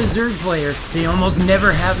proposition for a Zerg player. They almost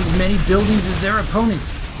never have as many buildings as their opponents.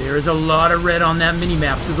 There is a lot of red on that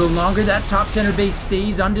minimap, so the longer that top center base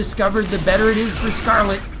stays undiscovered, the better it is for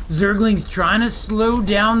Scarlett. Zergling's trying to slow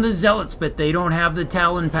down the Zealots, but they don't have the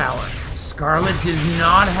Talon power. Scarlett does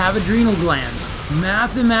not have adrenal glands.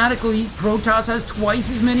 Mathematically, Protoss has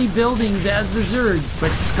twice as many buildings as the Zerg,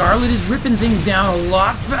 but Scarlett is ripping things down a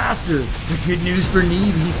lot faster. The good news for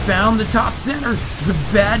Neeb, he found the top center. The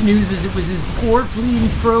bad news is it was his poor fleeing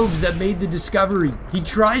probes that made the discovery. He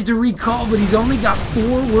tries to recall, but he's only got 4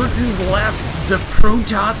 workers left. The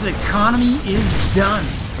Protoss economy is done.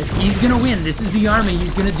 If he's gonna win, this is the army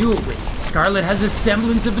he's gonna do it with. Scarlett has a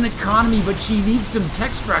semblance of an economy, but she needs some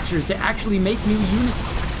tech structures to actually make new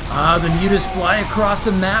units. The mutas fly across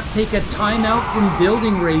the map, take a timeout from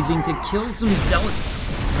building raising to kill some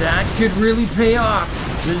Zealots. That could really pay off.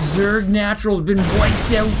 The Zerg natural's been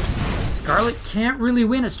wiped out. Scarlett can't really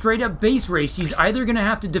win a straight-up base race. She's either going to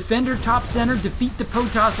have to defend her top center, defeat the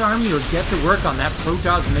Protoss army, or get to work on that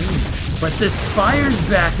Protoss main. But the Spire's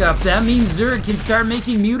back up. That means Zerg can start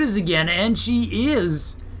making mutas again, and she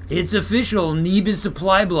is. It's official, Neeb is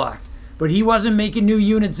supply blocked. But he wasn't making new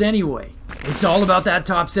units anyway. It's all about that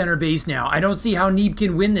top center base now. I don't see how Neeb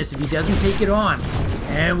can win this if he doesn't take it on.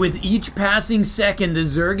 And with each passing second, the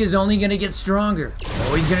Zerg is only going to get stronger.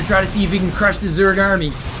 Oh, he's going to try to see if he can crush the Zerg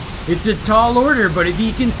army. It's a tall order, but if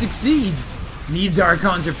he can succeed, Neeb's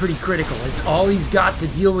Archons are pretty critical. It's all he's got to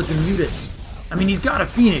deal with the mutas. I mean, he's got a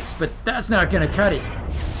Phoenix, but that's not going to cut it.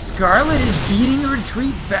 Scarlett is beating a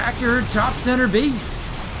retreat back to her top center base.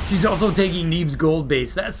 She's also taking Neeb's gold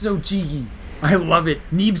base. That's so cheeky. I love it.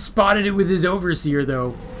 Neeb spotted it with his Overseer,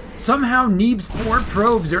 though. Somehow Neeb's 4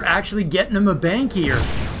 probes are actually getting him a bank here.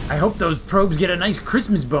 I hope those probes get a nice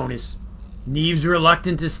Christmas bonus. Neeb's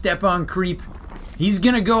reluctant to step on creep. He's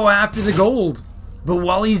gonna go after the gold. But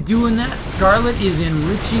while he's doing that, Scarlett is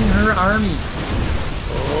enriching her army.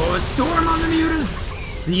 Oh, a storm on the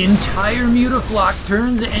mutas! The entire mutaflock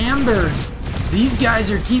turns amber. These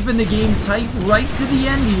guys are keeping the game tight right to the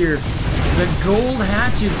end here. The gold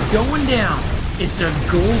hatch is going down. It's a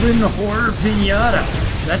golden horror pinata.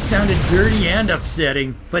 That sounded dirty and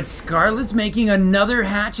upsetting. But Scarlett's making another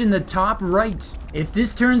hatch in the top right. If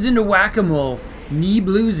this turns into whack-a-mole, Neeb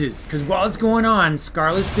loses. Because while it's going on,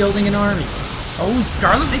 Scarlett's building an army. Oh,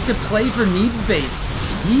 Scarlett makes a play for Neeb's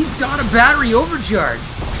base. He's got a battery overcharge.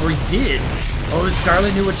 Or he did. Oh,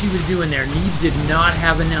 Scarlett knew what she was doing there. Neeb did not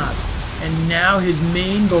have enough. And now his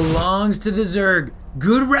main belongs to the Zerg.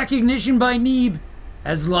 Good recognition by Neeb.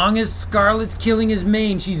 As long as Scarlett's killing his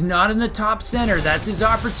main, she's not in the top center. That's his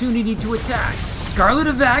opportunity to attack. Scarlett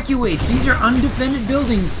evacuates. These are undefended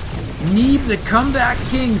buildings. Neeb, the comeback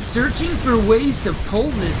king, searching for ways to pull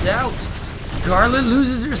this out. Scarlett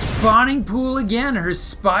loses her spawning pool again. Her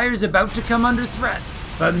Spire's about to come under threat.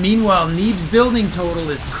 But meanwhile, Neeb's building total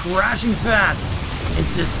is crashing fast.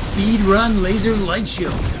 It's a speed run laser light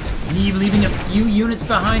show. Neeb leaving a few units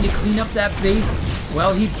behind to clean up that base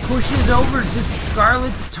while he pushes over to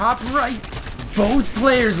Scarlett's top right. Both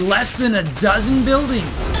players less than a dozen buildings.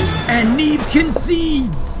 And Neeb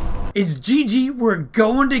concedes! It's GG, we're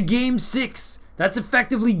going to game 6. That's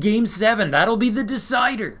effectively game 7. That'll be the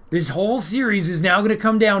decider. This whole series is now going to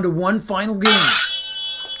come down to one final game.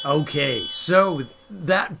 Okay, so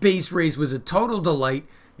that base race was a total delight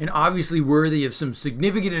and obviously worthy of some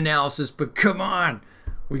significant analysis, but come on.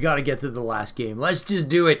 We got to get to the last game. Let's just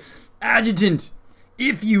do it. Adjutant,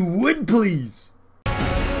 if you would please.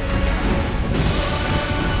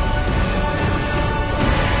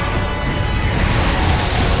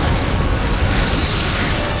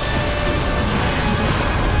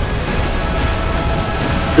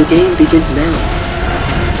 The game begins now.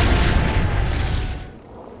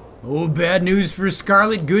 Oh, bad news for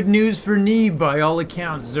Scarlett, good news for Neeb. By all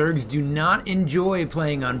accounts, Zergs do not enjoy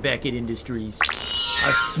playing on Beckett Industries.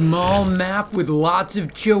 A small map with lots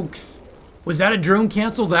of chokes. Was that a drone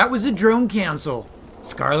cancel? That was a drone cancel.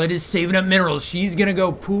 Scarlett is saving up minerals. She's gonna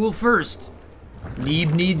go pool first.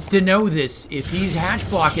 Neeb needs to know this. If he's hatch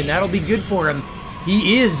blocking, that'll be good for him.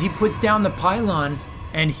 He is. He puts down the pylon,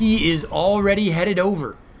 and he is already headed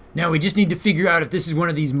over. Now we just need to figure out if this is one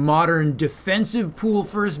of these modern defensive pool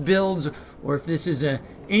first builds, or if this is a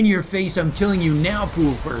in-your-face, I'm killing you now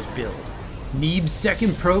pool first build. Neeb's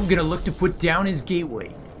second probe gonna look to put down his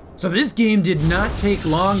gateway. So this game did not take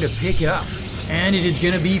long to pick up, and it is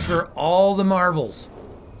gonna be for all the marbles.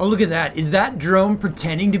 Oh, look at that. Is that drone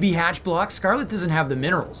pretending to be hatch block? Scarlett doesn't have the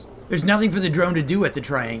minerals. There's nothing for the drone to do at the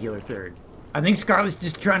triangular third. I think Scarlett's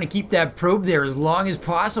just trying to keep that probe there as long as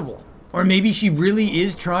possible. Or maybe she really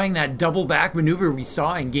is trying that double back maneuver we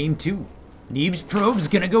saw in game 2. Neeb's probe's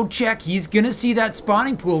gonna go check. He's gonna see that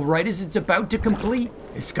spawning pool right as it's about to complete.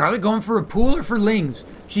 Is Scarlett going for a pool or for lings?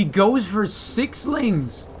 She goes for 6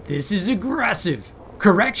 lings. This is aggressive.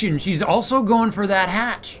 Correction, she's also going for that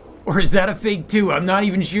hatch. Or is that a fake too? I'm not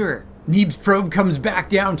even sure. Neeb's probe comes back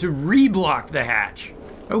down to reblock the hatch.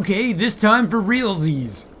 Okay, this time for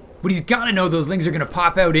realsies. But he's gotta know those lings are gonna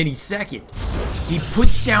pop out any second. He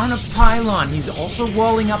puts down a pylon. He's also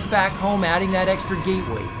walling up back home, adding that extra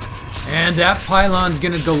gateway. And that pylon's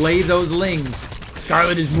gonna delay those lings.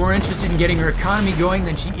 Scarlett is more interested in getting her economy going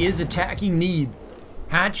than she is attacking Neeb.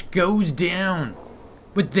 Hatch goes down.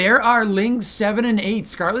 But there are lings 7 and 8.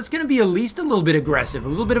 Scarlett's gonna be at least a little bit aggressive, a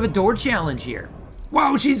little bit of a door challenge here.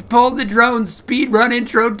 Whoa, she's pulled the drone. Speedrun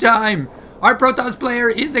intro time. Our Protoss player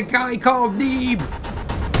is a guy called Neeb.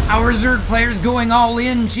 Our Zerg player's going all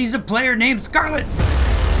in. She's a player named Scarlett.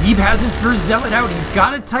 Neeb has his first zealot out. He's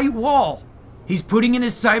got a tight wall. He's putting in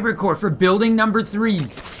his cyber core for building number 3.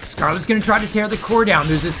 Scarlett's gonna try to tear the core down.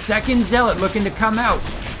 There's a second zealot looking to come out.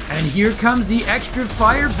 And here comes the extra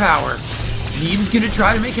firepower. Neeb's gonna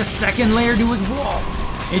try to make a second layer to his wall.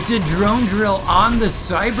 It's a drone drill on the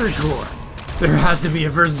cyber core. There has to be a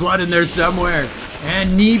first blood in there somewhere.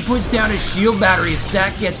 And Neeb puts down a shield battery. If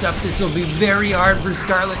that gets up, this will be very hard for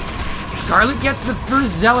Scarlett. Scarlett gets the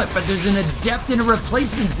first zealot, but there's an adept and a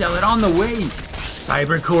replacement zealot on the way.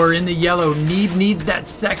 Cyber core in the yellow. Neeb needs that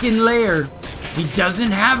second layer. He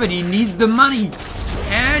doesn't have it. He needs the money.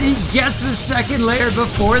 And he gets the second layer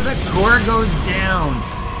before the core goes down.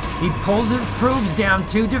 He pulls his probes down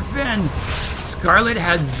to defend. Scarlett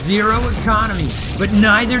has 0 economy, but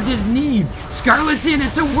neither does Neeb. Scarlett's in.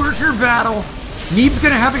 It's a worker battle. Neeb's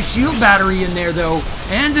gonna have a shield battery in there though,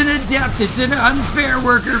 and an adept. It's an unfair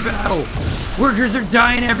worker battle. Workers are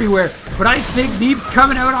dying everywhere, but I think Neeb's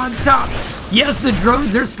coming out on top. Yes, the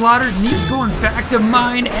drones are slaughtered. Neeb's going back to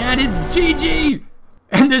mine, and it's GG.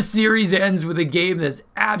 And the series ends with a game that's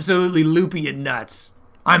absolutely loopy and nuts.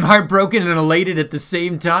 I'm heartbroken and elated at the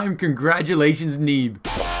same time. Congratulations, Neeb.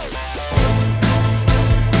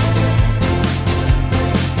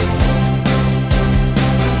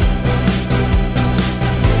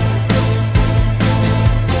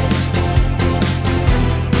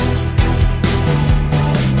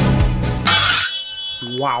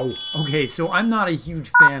 Wow. Okay, so I'm not a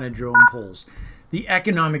huge fan of drone pulls. The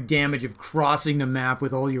economic damage of crossing the map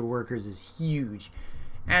with all your workers is huge.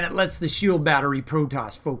 And it lets the shield battery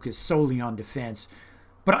Protoss focus solely on defense.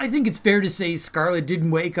 But I think it's fair to say Scarlett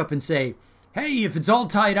didn't wake up and say, hey, if it's all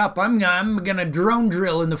tied up, I'm gonna drone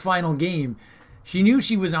drill in the final game. She knew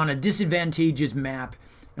she was on a disadvantageous map,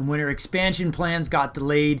 and when her expansion plans got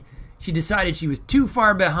delayed, she decided she was too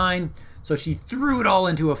far behind, so she threw it all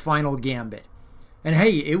into a final gambit. And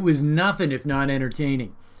hey, it was nothing if not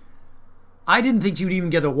entertaining. I didn't think she would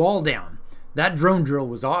even get the wall down. That drone drill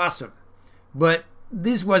was awesome. But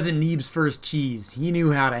this wasn't Neeb's first cheese. He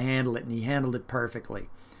knew how to handle it, and he handled it perfectly.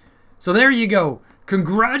 So there you go.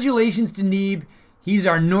 Congratulations to Neeb. He's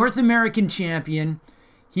our North American champion.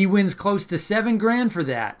 He wins close to $7 grand for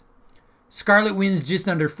that. Scarlett wins just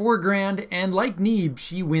under $4 grand, and like Neeb,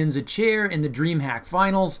 she wins a chair in the DreamHack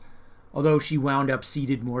finals, although she wound up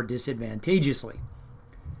seated more disadvantageously.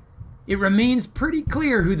 It remains pretty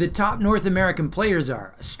clear who the top North American players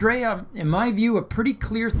are. Estrella, in my view, a pretty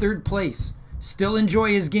clear 3rd place. Still enjoy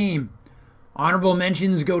his game. Honorable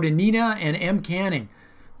mentions go to Nina and M. Canning,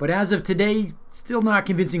 but as of today, still not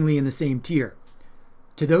convincingly in the same tier.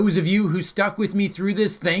 To those of you who stuck with me through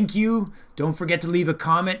this, thank you. Don't forget to leave a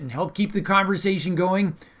comment and help keep the conversation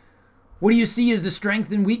going. What do you see as the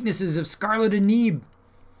strengths and weaknesses of Scarlett and Neeb?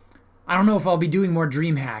 I don't know if I'll be doing more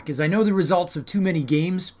DreamHack, as I know the results of too many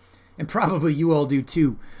games, and probably you all do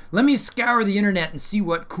too. Let me scour the internet and see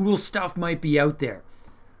what cool stuff might be out there.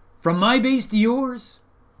 From my base to yours,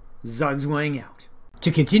 Zugzwang out.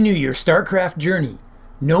 To continue your Starcraft journey,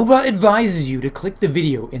 Nova advises you to click the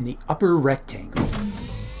video in the upper rectangle.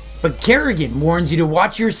 But Kerrigan warns you to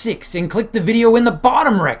watch your 6 and click the video in the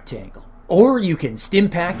bottom rectangle. Or you can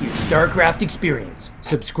stimpack your Starcraft experience.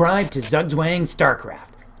 Subscribe to Zugzwang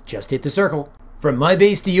Starcraft. Just hit the circle. From my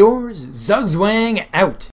base to yours, Zugzwang out.